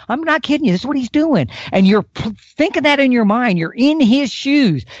himself. I'm not kidding you. This is what he's doing. And you're thinking that in your mind. You're in his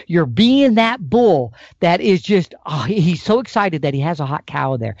shoes. You're being that bull that is just, he's so excited that he has a hot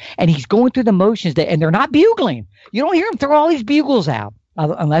cow there. And he's going through the motions, and they're not bugling. You don't hear him throw all these bugles out.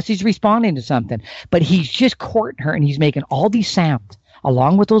 Unless he's responding to something. But he's just courting her, and he's making all these sounds,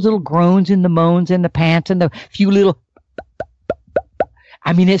 along with those little groans and the moans and the pants and the few little,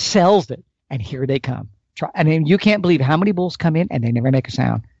 I mean, it sells it. And here they come. I mean, you can't believe how many bulls come in, and they never make a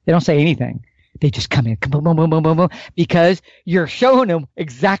sound. They don't say anything. They just come in, boom, boom, boom, boom, boom, boom, because you're showing them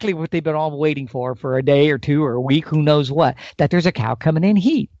exactly what they've been all waiting for a day or 2 or a week, who knows what, that there's a cow coming in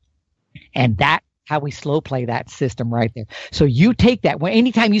heat. And that how we slow play that system right there. So you take that. When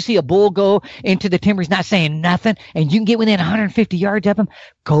anytime you see a bull go into the timber, he's not saying nothing, and you can get within 150 yards of him,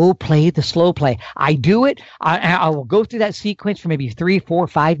 go play the slow play. I do it. I will go through that sequence for maybe 3, 4,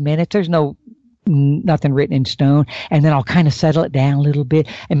 5 minutes. There's nothing written in stone, and then I'll kind of settle it down a little bit,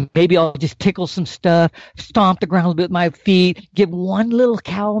 and maybe I'll just tickle some stuff, stomp the ground a little bit with my feet, give one little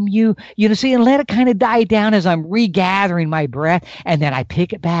cow mew, see, and let it kind of die down as I'm regathering my breath, and then I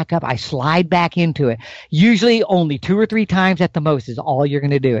pick it back up, I slide back into it. Usually only 2 or 3 times at the most is all you're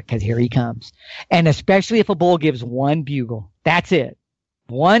going to do it, because here he comes. And especially if a bull gives one bugle, that's it,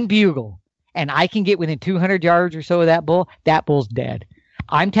 one bugle, and I can get within 200 yards or so of that bull's dead.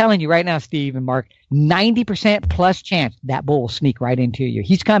 I'm telling you right now, Steve and Mark, 90% plus chance that bull will sneak right into you.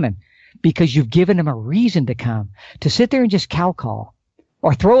 He's coming because you've given him a reason to come. To sit there and just cow call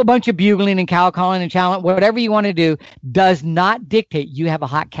or throw a bunch of bugling and cow calling and challenge, whatever you want to do, does not dictate you have a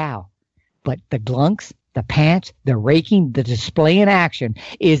hot cow. But the glunks, the pants, the raking, the display in action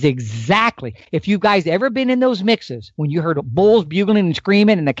is exactly, if you guys ever been in those mixes, when you heard bulls bugling and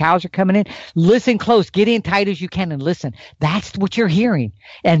screaming and the cows are coming in, listen close, get in tight as you can and listen. That's what you're hearing.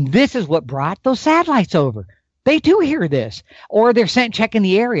 And this is what brought those satellites over. They too hear this. Or they're scent checking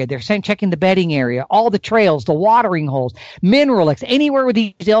the area. They're scent checking the bedding area, all the trails, the watering holes, mineral licks, anywhere where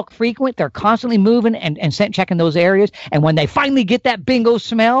these elk frequent, they're constantly moving and scent checking those areas. And when they finally get that bingo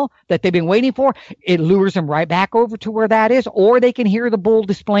smell that they've been waiting for, it lures them right back over to where that is. Or they can hear the bull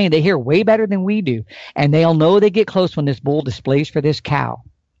displaying. They hear way better than we do. And they'll know they get close when this bull displays for this cow.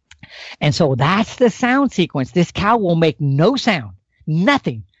 And so that's the sound sequence. This cow will make no sound,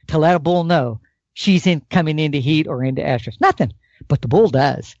 nothing, to let a bull know she's coming into heat or into estrus. Nothing. But the bull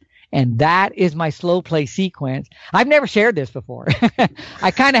does. And that is my slow play sequence. I've never shared this before.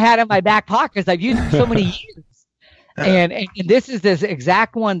 I kind of had it in my back pocket because I've used it for so many years. And this is this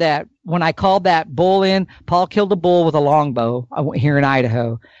exact one that when I called that bull in, Paul killed a bull with a longbow here in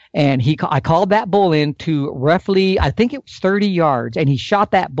Idaho. And I called that bull in to roughly, I think it was 30 yards. And he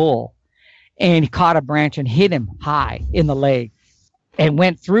shot that bull. And he caught a branch and hit him high in the leg. And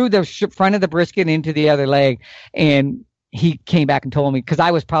went through the front of the brisket into the other leg. And he came back and told me, because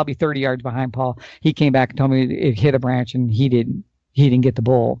I was probably 30 yards behind Paul, he came back and told me it hit a branch and he didn't get the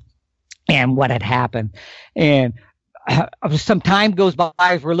bull and what had happened. And some time goes by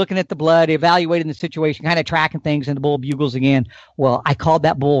as we're looking at the blood, evaluating the situation, kind of tracking things, and the bull bugles again. Well, I called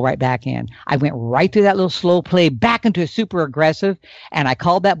that bull right back in. I went right through that little slow play back into a super aggressive, and I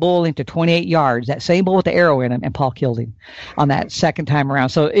called that bull into 28 yards, that same bull with the arrow in him, and Paul killed him on that second time around.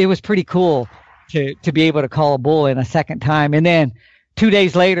 So it was pretty cool to be able to call a bull in a second time. And then 2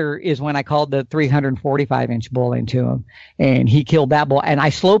 days later is when I called the 345-inch bull into him, and he killed that bull. And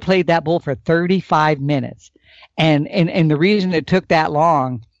I slow played that bull for 35 minutes. And the reason it took that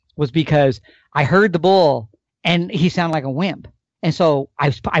long was because I heard the bull and he sounded like a wimp. And so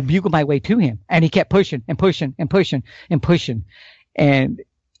I bugled my way to him, and he kept pushing and pushing and pushing and pushing. And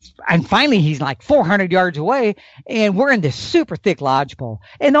finally he's like 400 yards away, and we're in this super thick lodgepole.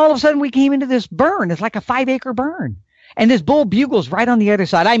 And all of a sudden we came into this burn. It's like a 5-acre burn. And this bull bugles right on the other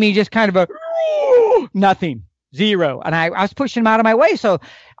side. I mean, just kind of a nothing, zero. And I was pushing him out of my way. So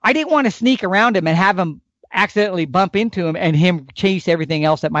I didn't want to sneak around him and have him accidentally bump into him and him chase everything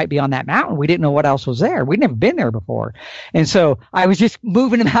else that might be on that mountain. We didn't know what else was there. We'd never been there before. And so I was just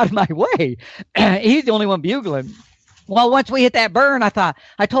moving him out of my way. He's the only one bugling. Well, once we hit that burn, I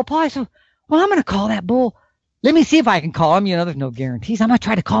told Paul, I said, well, I'm going to call that bull. Let me see if I can call him. There's no guarantees. I'm going to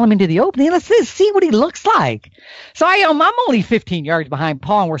try to call him into the opening. Let's see what he looks like. So I'm only 15 yards behind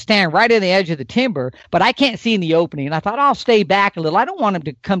Paul, and we're standing right on the edge of the timber, but I can't see in the opening. And I thought, I'll stay back a little. I don't want him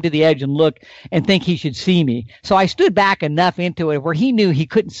to come to the edge and look and think he should see me. So I stood back enough into it where he knew he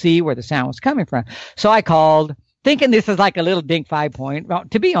couldn't see where the sound was coming from. So I called, thinking this is like a little dink 5-point. Well,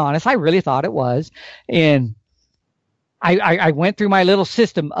 to be honest, I really thought it was. And I went through my little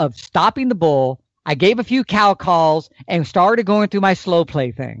system of stopping the bull. I gave a few cow calls and started going through my slow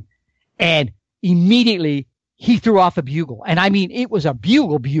play thing. And immediately he threw off a bugle. And I mean, it was a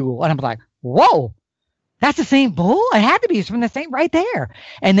bugle. And I'm like, whoa, that's the same bull? It had to be. It's from the same right there.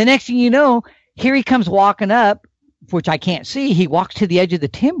 And the next thing you know, here he comes walking up, which I can't see. He walks to the edge of the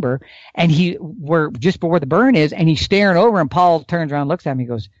timber and we're just before the burn is, and he's staring over, and Paul turns around and looks at me and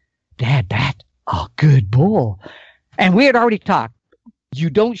goes, Dad, that's a good bull. And we had already talked. You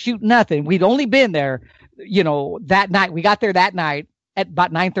don't shoot nothing. We'd only been there, that night. We got there that night at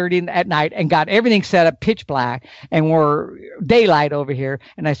about 9:30 at night and got everything set up pitch black, and we're daylight over here.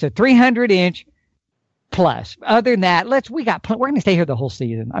 And I said 300-inch plus. Other than that, we're going to stay here the whole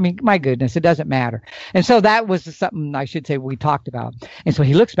season. I mean, my goodness, it doesn't matter. And so that was something I should say we talked about. And so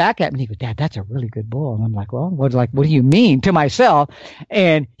he looks back at me and he goes, Dad, that's a really good bull. And I'm like, well, what do you mean, to myself?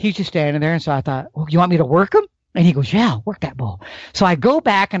 And he's just standing there. And so I thought, well, you want me to work him? And he goes, yeah, work that bull. So I go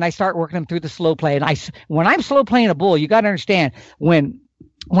back and I start working him through the slow play. And when I'm slow playing a bull, you got to understand, when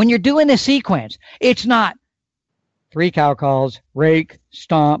you're doing this sequence, it's not 3 cow calls, rake,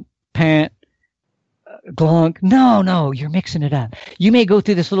 stomp, pant, glunk. No, you're mixing it up. You may go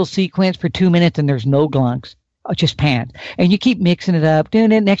through this little sequence for 2 minutes and there's no glunks, just pants. And you keep mixing it up,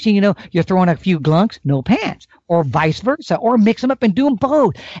 doing it. Next thing you know, you're throwing a few glunks, no pants. Or vice versa, or mix them up and do them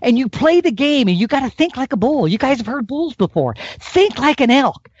both. And you play the game, and you got to think like a bull. You guys have heard bulls before. Think like an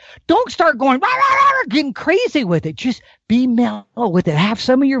elk. Don't start going, rah, rah, rah, getting crazy with it. Just be mellow with it. Have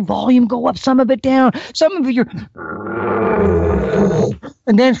some of your volume go up, some of it down, some of your,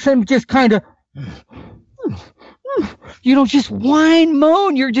 and then some just kind of, just whine,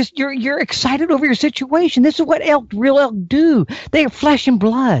 moan. You're excited over your situation. This is what real elk do. They are flesh and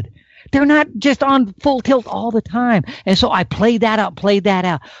blood. They're not just on full tilt all the time. And so I played that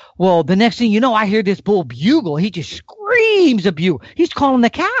out. Well, the next thing you know, I hear this bull bugle. He just screams a bugle. He's calling the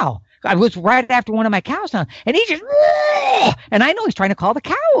cow. I was right after one of my cows now, and he just, and I know he's trying to call the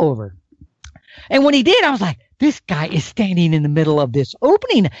cow over. And when he did, I was like, this guy is standing in the middle of this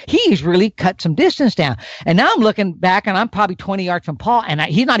opening. He's really cut some distance down. And now I'm looking back, and I'm probably 20 yards from Paul, and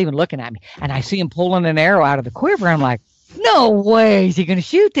he's not even looking at me. And I see him pulling an arrow out of the quiver. I'm like, no way is he going to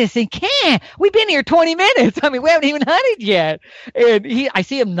shoot this thing. Can't. We've been here 20 minutes. I mean, we haven't even hunted yet. And I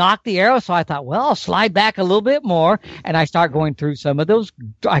see him knock the arrow. So I thought, well, I'll slide back a little bit more. And I start going through some of those.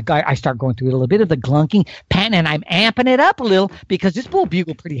 I start going through a little bit of the glunking, panting, and I'm amping it up a little because this bull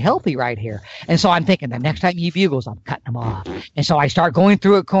bugle pretty healthy right here. And so I'm thinking the next time he bugles, I'm cutting him off. And so I start going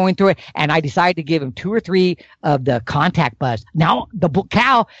through it. And I decide to give him 2 or 3 of the contact buzz. Now the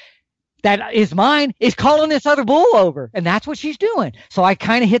cow that is mine is calling this other bull over, and that's what she's doing. So I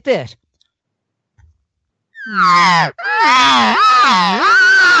kind of hit this.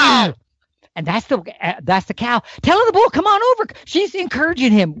 And that's the cow telling the bull, come on over. She's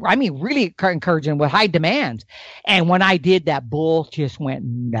encouraging him. I mean, really encouraging him with high demands. And when I did, that bull just went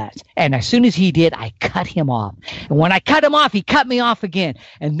nuts. And as soon as he did, I cut him off. And when I cut him off, he cut me off again.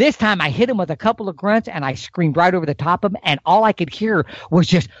 And this time I hit him with a couple of grunts, and I screamed right over the top of him. And all I could hear was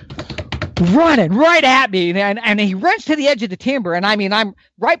just running right at me, and he runs to the edge of the timber, and I mean, I'm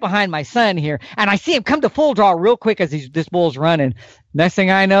right behind my son here, and I see him come to full draw real quick as this bull's running. Next thing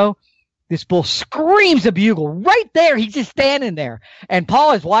I know, this bull screams a bugle right there. He's just standing there, and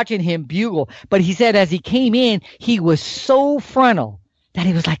Paul is watching him bugle, but he said as he came in, he was so frontal that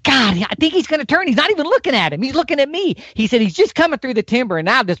he was like, God, I think he's going to turn. He's not even looking at him. He's looking at me. He said he's just coming through the timber, and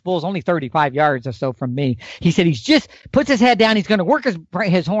now this bull's only 35 yards or so from me. He said he's just puts his head down. He's going to work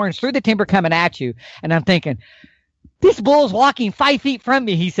his horns through the timber coming at you. And I'm thinking, this bull's walking 5 feet from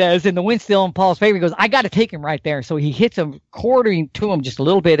me, he says, and the wind's still in Paul's favor. He goes, I got to take him right there. So he hits him, quartering to him just a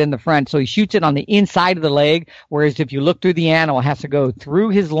little bit in the front. So he shoots it on the inside of the leg, whereas if you look through the animal, it has to go through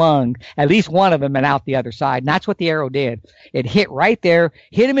his lung, at least one of them, and out the other side. And that's what the arrow did. It hit right there,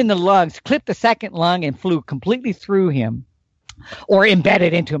 hit him in the lungs, clipped the second lung, and flew completely through him. or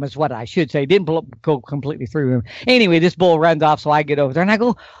embedded into him is what I should say. Didn't go completely through him. Anyway, this bull runs off, so I get over there and I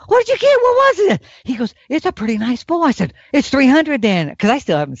go, "What did you get? What was it?" He goes, "It's a pretty nice bull." I said, "It's 300 then," because I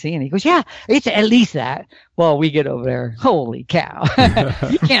still haven't seen it. He goes, "Yeah, it's at least that." Well, we get over there. Holy cow!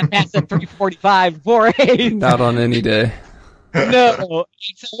 You can't pass a 345 4/8. Not on any day. No.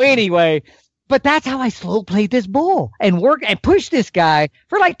 So anyway, but that's how I slow played this bull and work and push this guy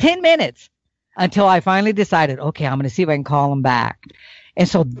for like 10 minutes until I finally decided, okay, I'm going to see if I can call him back. And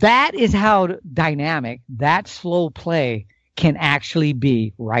so that is how dynamic that slow play can actually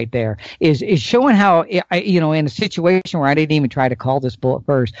be right there, is showing how, in a situation where I didn't even try to call this bull at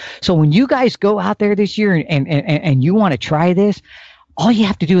first. So when you guys go out there this year and you want to try this, all you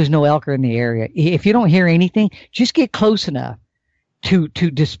have to do is know elk are in the area. If you don't hear anything, just get close enough to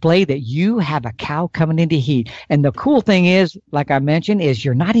display that you have a cow coming into heat. And the cool thing is, like I mentioned, is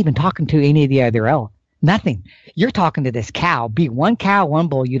you're not even talking to any of the other elk. Nothing. You're talking to this cow. Be one cow, one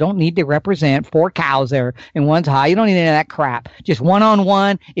bull. You don't need to represent 4 cows there and one's high. You don't need any of that crap. Just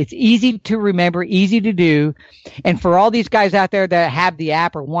one-on-one. It's easy to remember, easy to do. And for all these guys out there that have the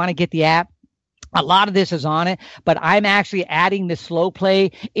app or want to get the app, a lot of this is on it, but I'm actually adding the slow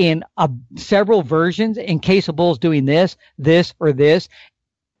play in several versions in case a bull's doing this, or this.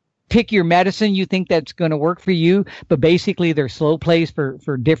 Pick your medicine you think that's going to work for you, but basically they're slow plays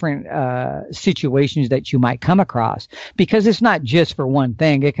for different situations that you might come across, because it's not just for one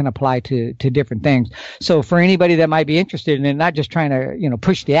thing. It can apply to different things. So for anybody that might be interested in it, not just trying to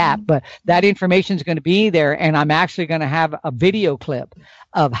push the app, but that information is going to be there, and I'm actually going to have a video clip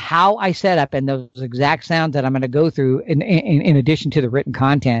of how I set up and those exact sounds that I'm going to go through in addition to the written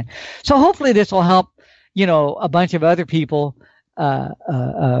content. So hopefully this will help, a bunch of other people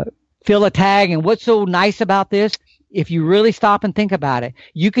fill a tag. And what's so nice about this, if you really stop and think about it,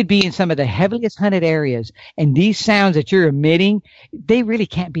 you could be in some of the heaviest hunted areas, and these sounds that you're emitting, they really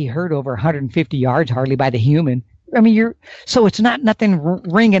can't be heard over 150 yards hardly by the human. I mean, so it's not nothing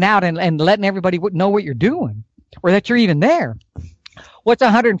ringing out and letting everybody know what you're doing or that you're even there. What's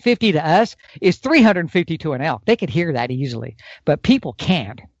 150 to us is 350 to an elk. They could hear that easily, but people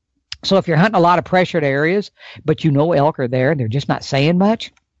can't. So if you're hunting a lot of pressured areas, but elk are there and they're just not saying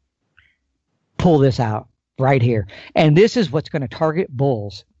much, pull this out right here. And this is what's going to target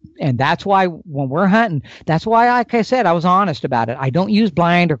bulls. And that's why when we're hunting, that's why, like I said, I was honest about it. I don't use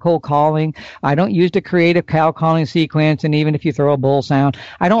blind or cold calling. I don't use the creative cow calling sequence. And even if you throw a bull sound,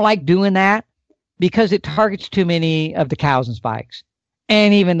 I don't like doing that because it targets too many of the cows and spikes.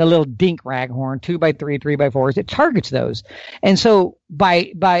 And even the little dink raghorn, 2x3, 3x4s, it targets those. And so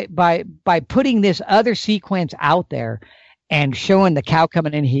by putting this other sequence out there and showing the cow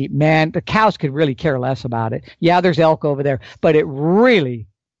coming in heat, man, the cows could really care less about it. Yeah, there's elk over there, but it really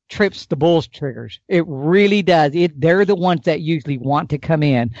trips the bull's triggers. It really does. They're the ones that usually want to come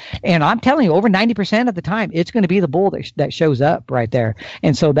in. And I'm telling you, over 90% of the time, it's going to be the bull that shows up right there.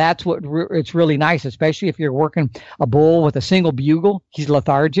 And so that's what it's really nice, especially if you're working a bull with a single bugle. He's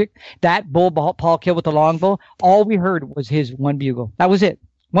lethargic. That bull Paul killed with the long bow, all we heard was his one bugle. That was it.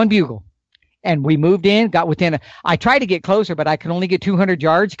 One bugle. And we moved in, got within I tried to get closer, but I could only get 200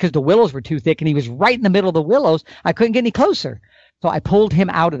 yards because the willows were too thick and he was right in the middle of the willows. I couldn't get any closer. So I pulled him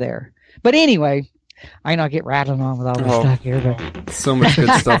out of there. But anyway, I know I get rattling on with all this stuff here. But so much good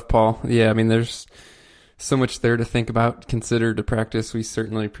stuff, Paul. Yeah, I mean, there's so much there to think about, consider, to practice. We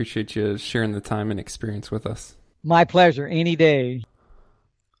certainly appreciate you sharing the time and experience with us. My pleasure, any day.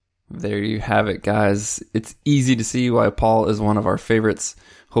 There you have it, guys. It's easy to see why Paul is one of our favorites.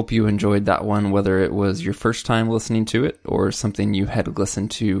 Hope you enjoyed that one, whether it was your first time listening to it or something you had listened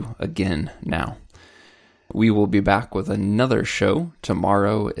to again now. We will be back with another show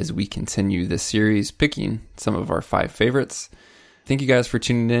tomorrow as we continue this series, picking some of our 5 favorites. Thank you guys for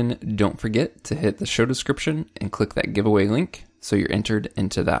tuning in. Don't forget to hit the show description and click that giveaway link so you're entered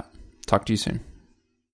into that. Talk to you soon.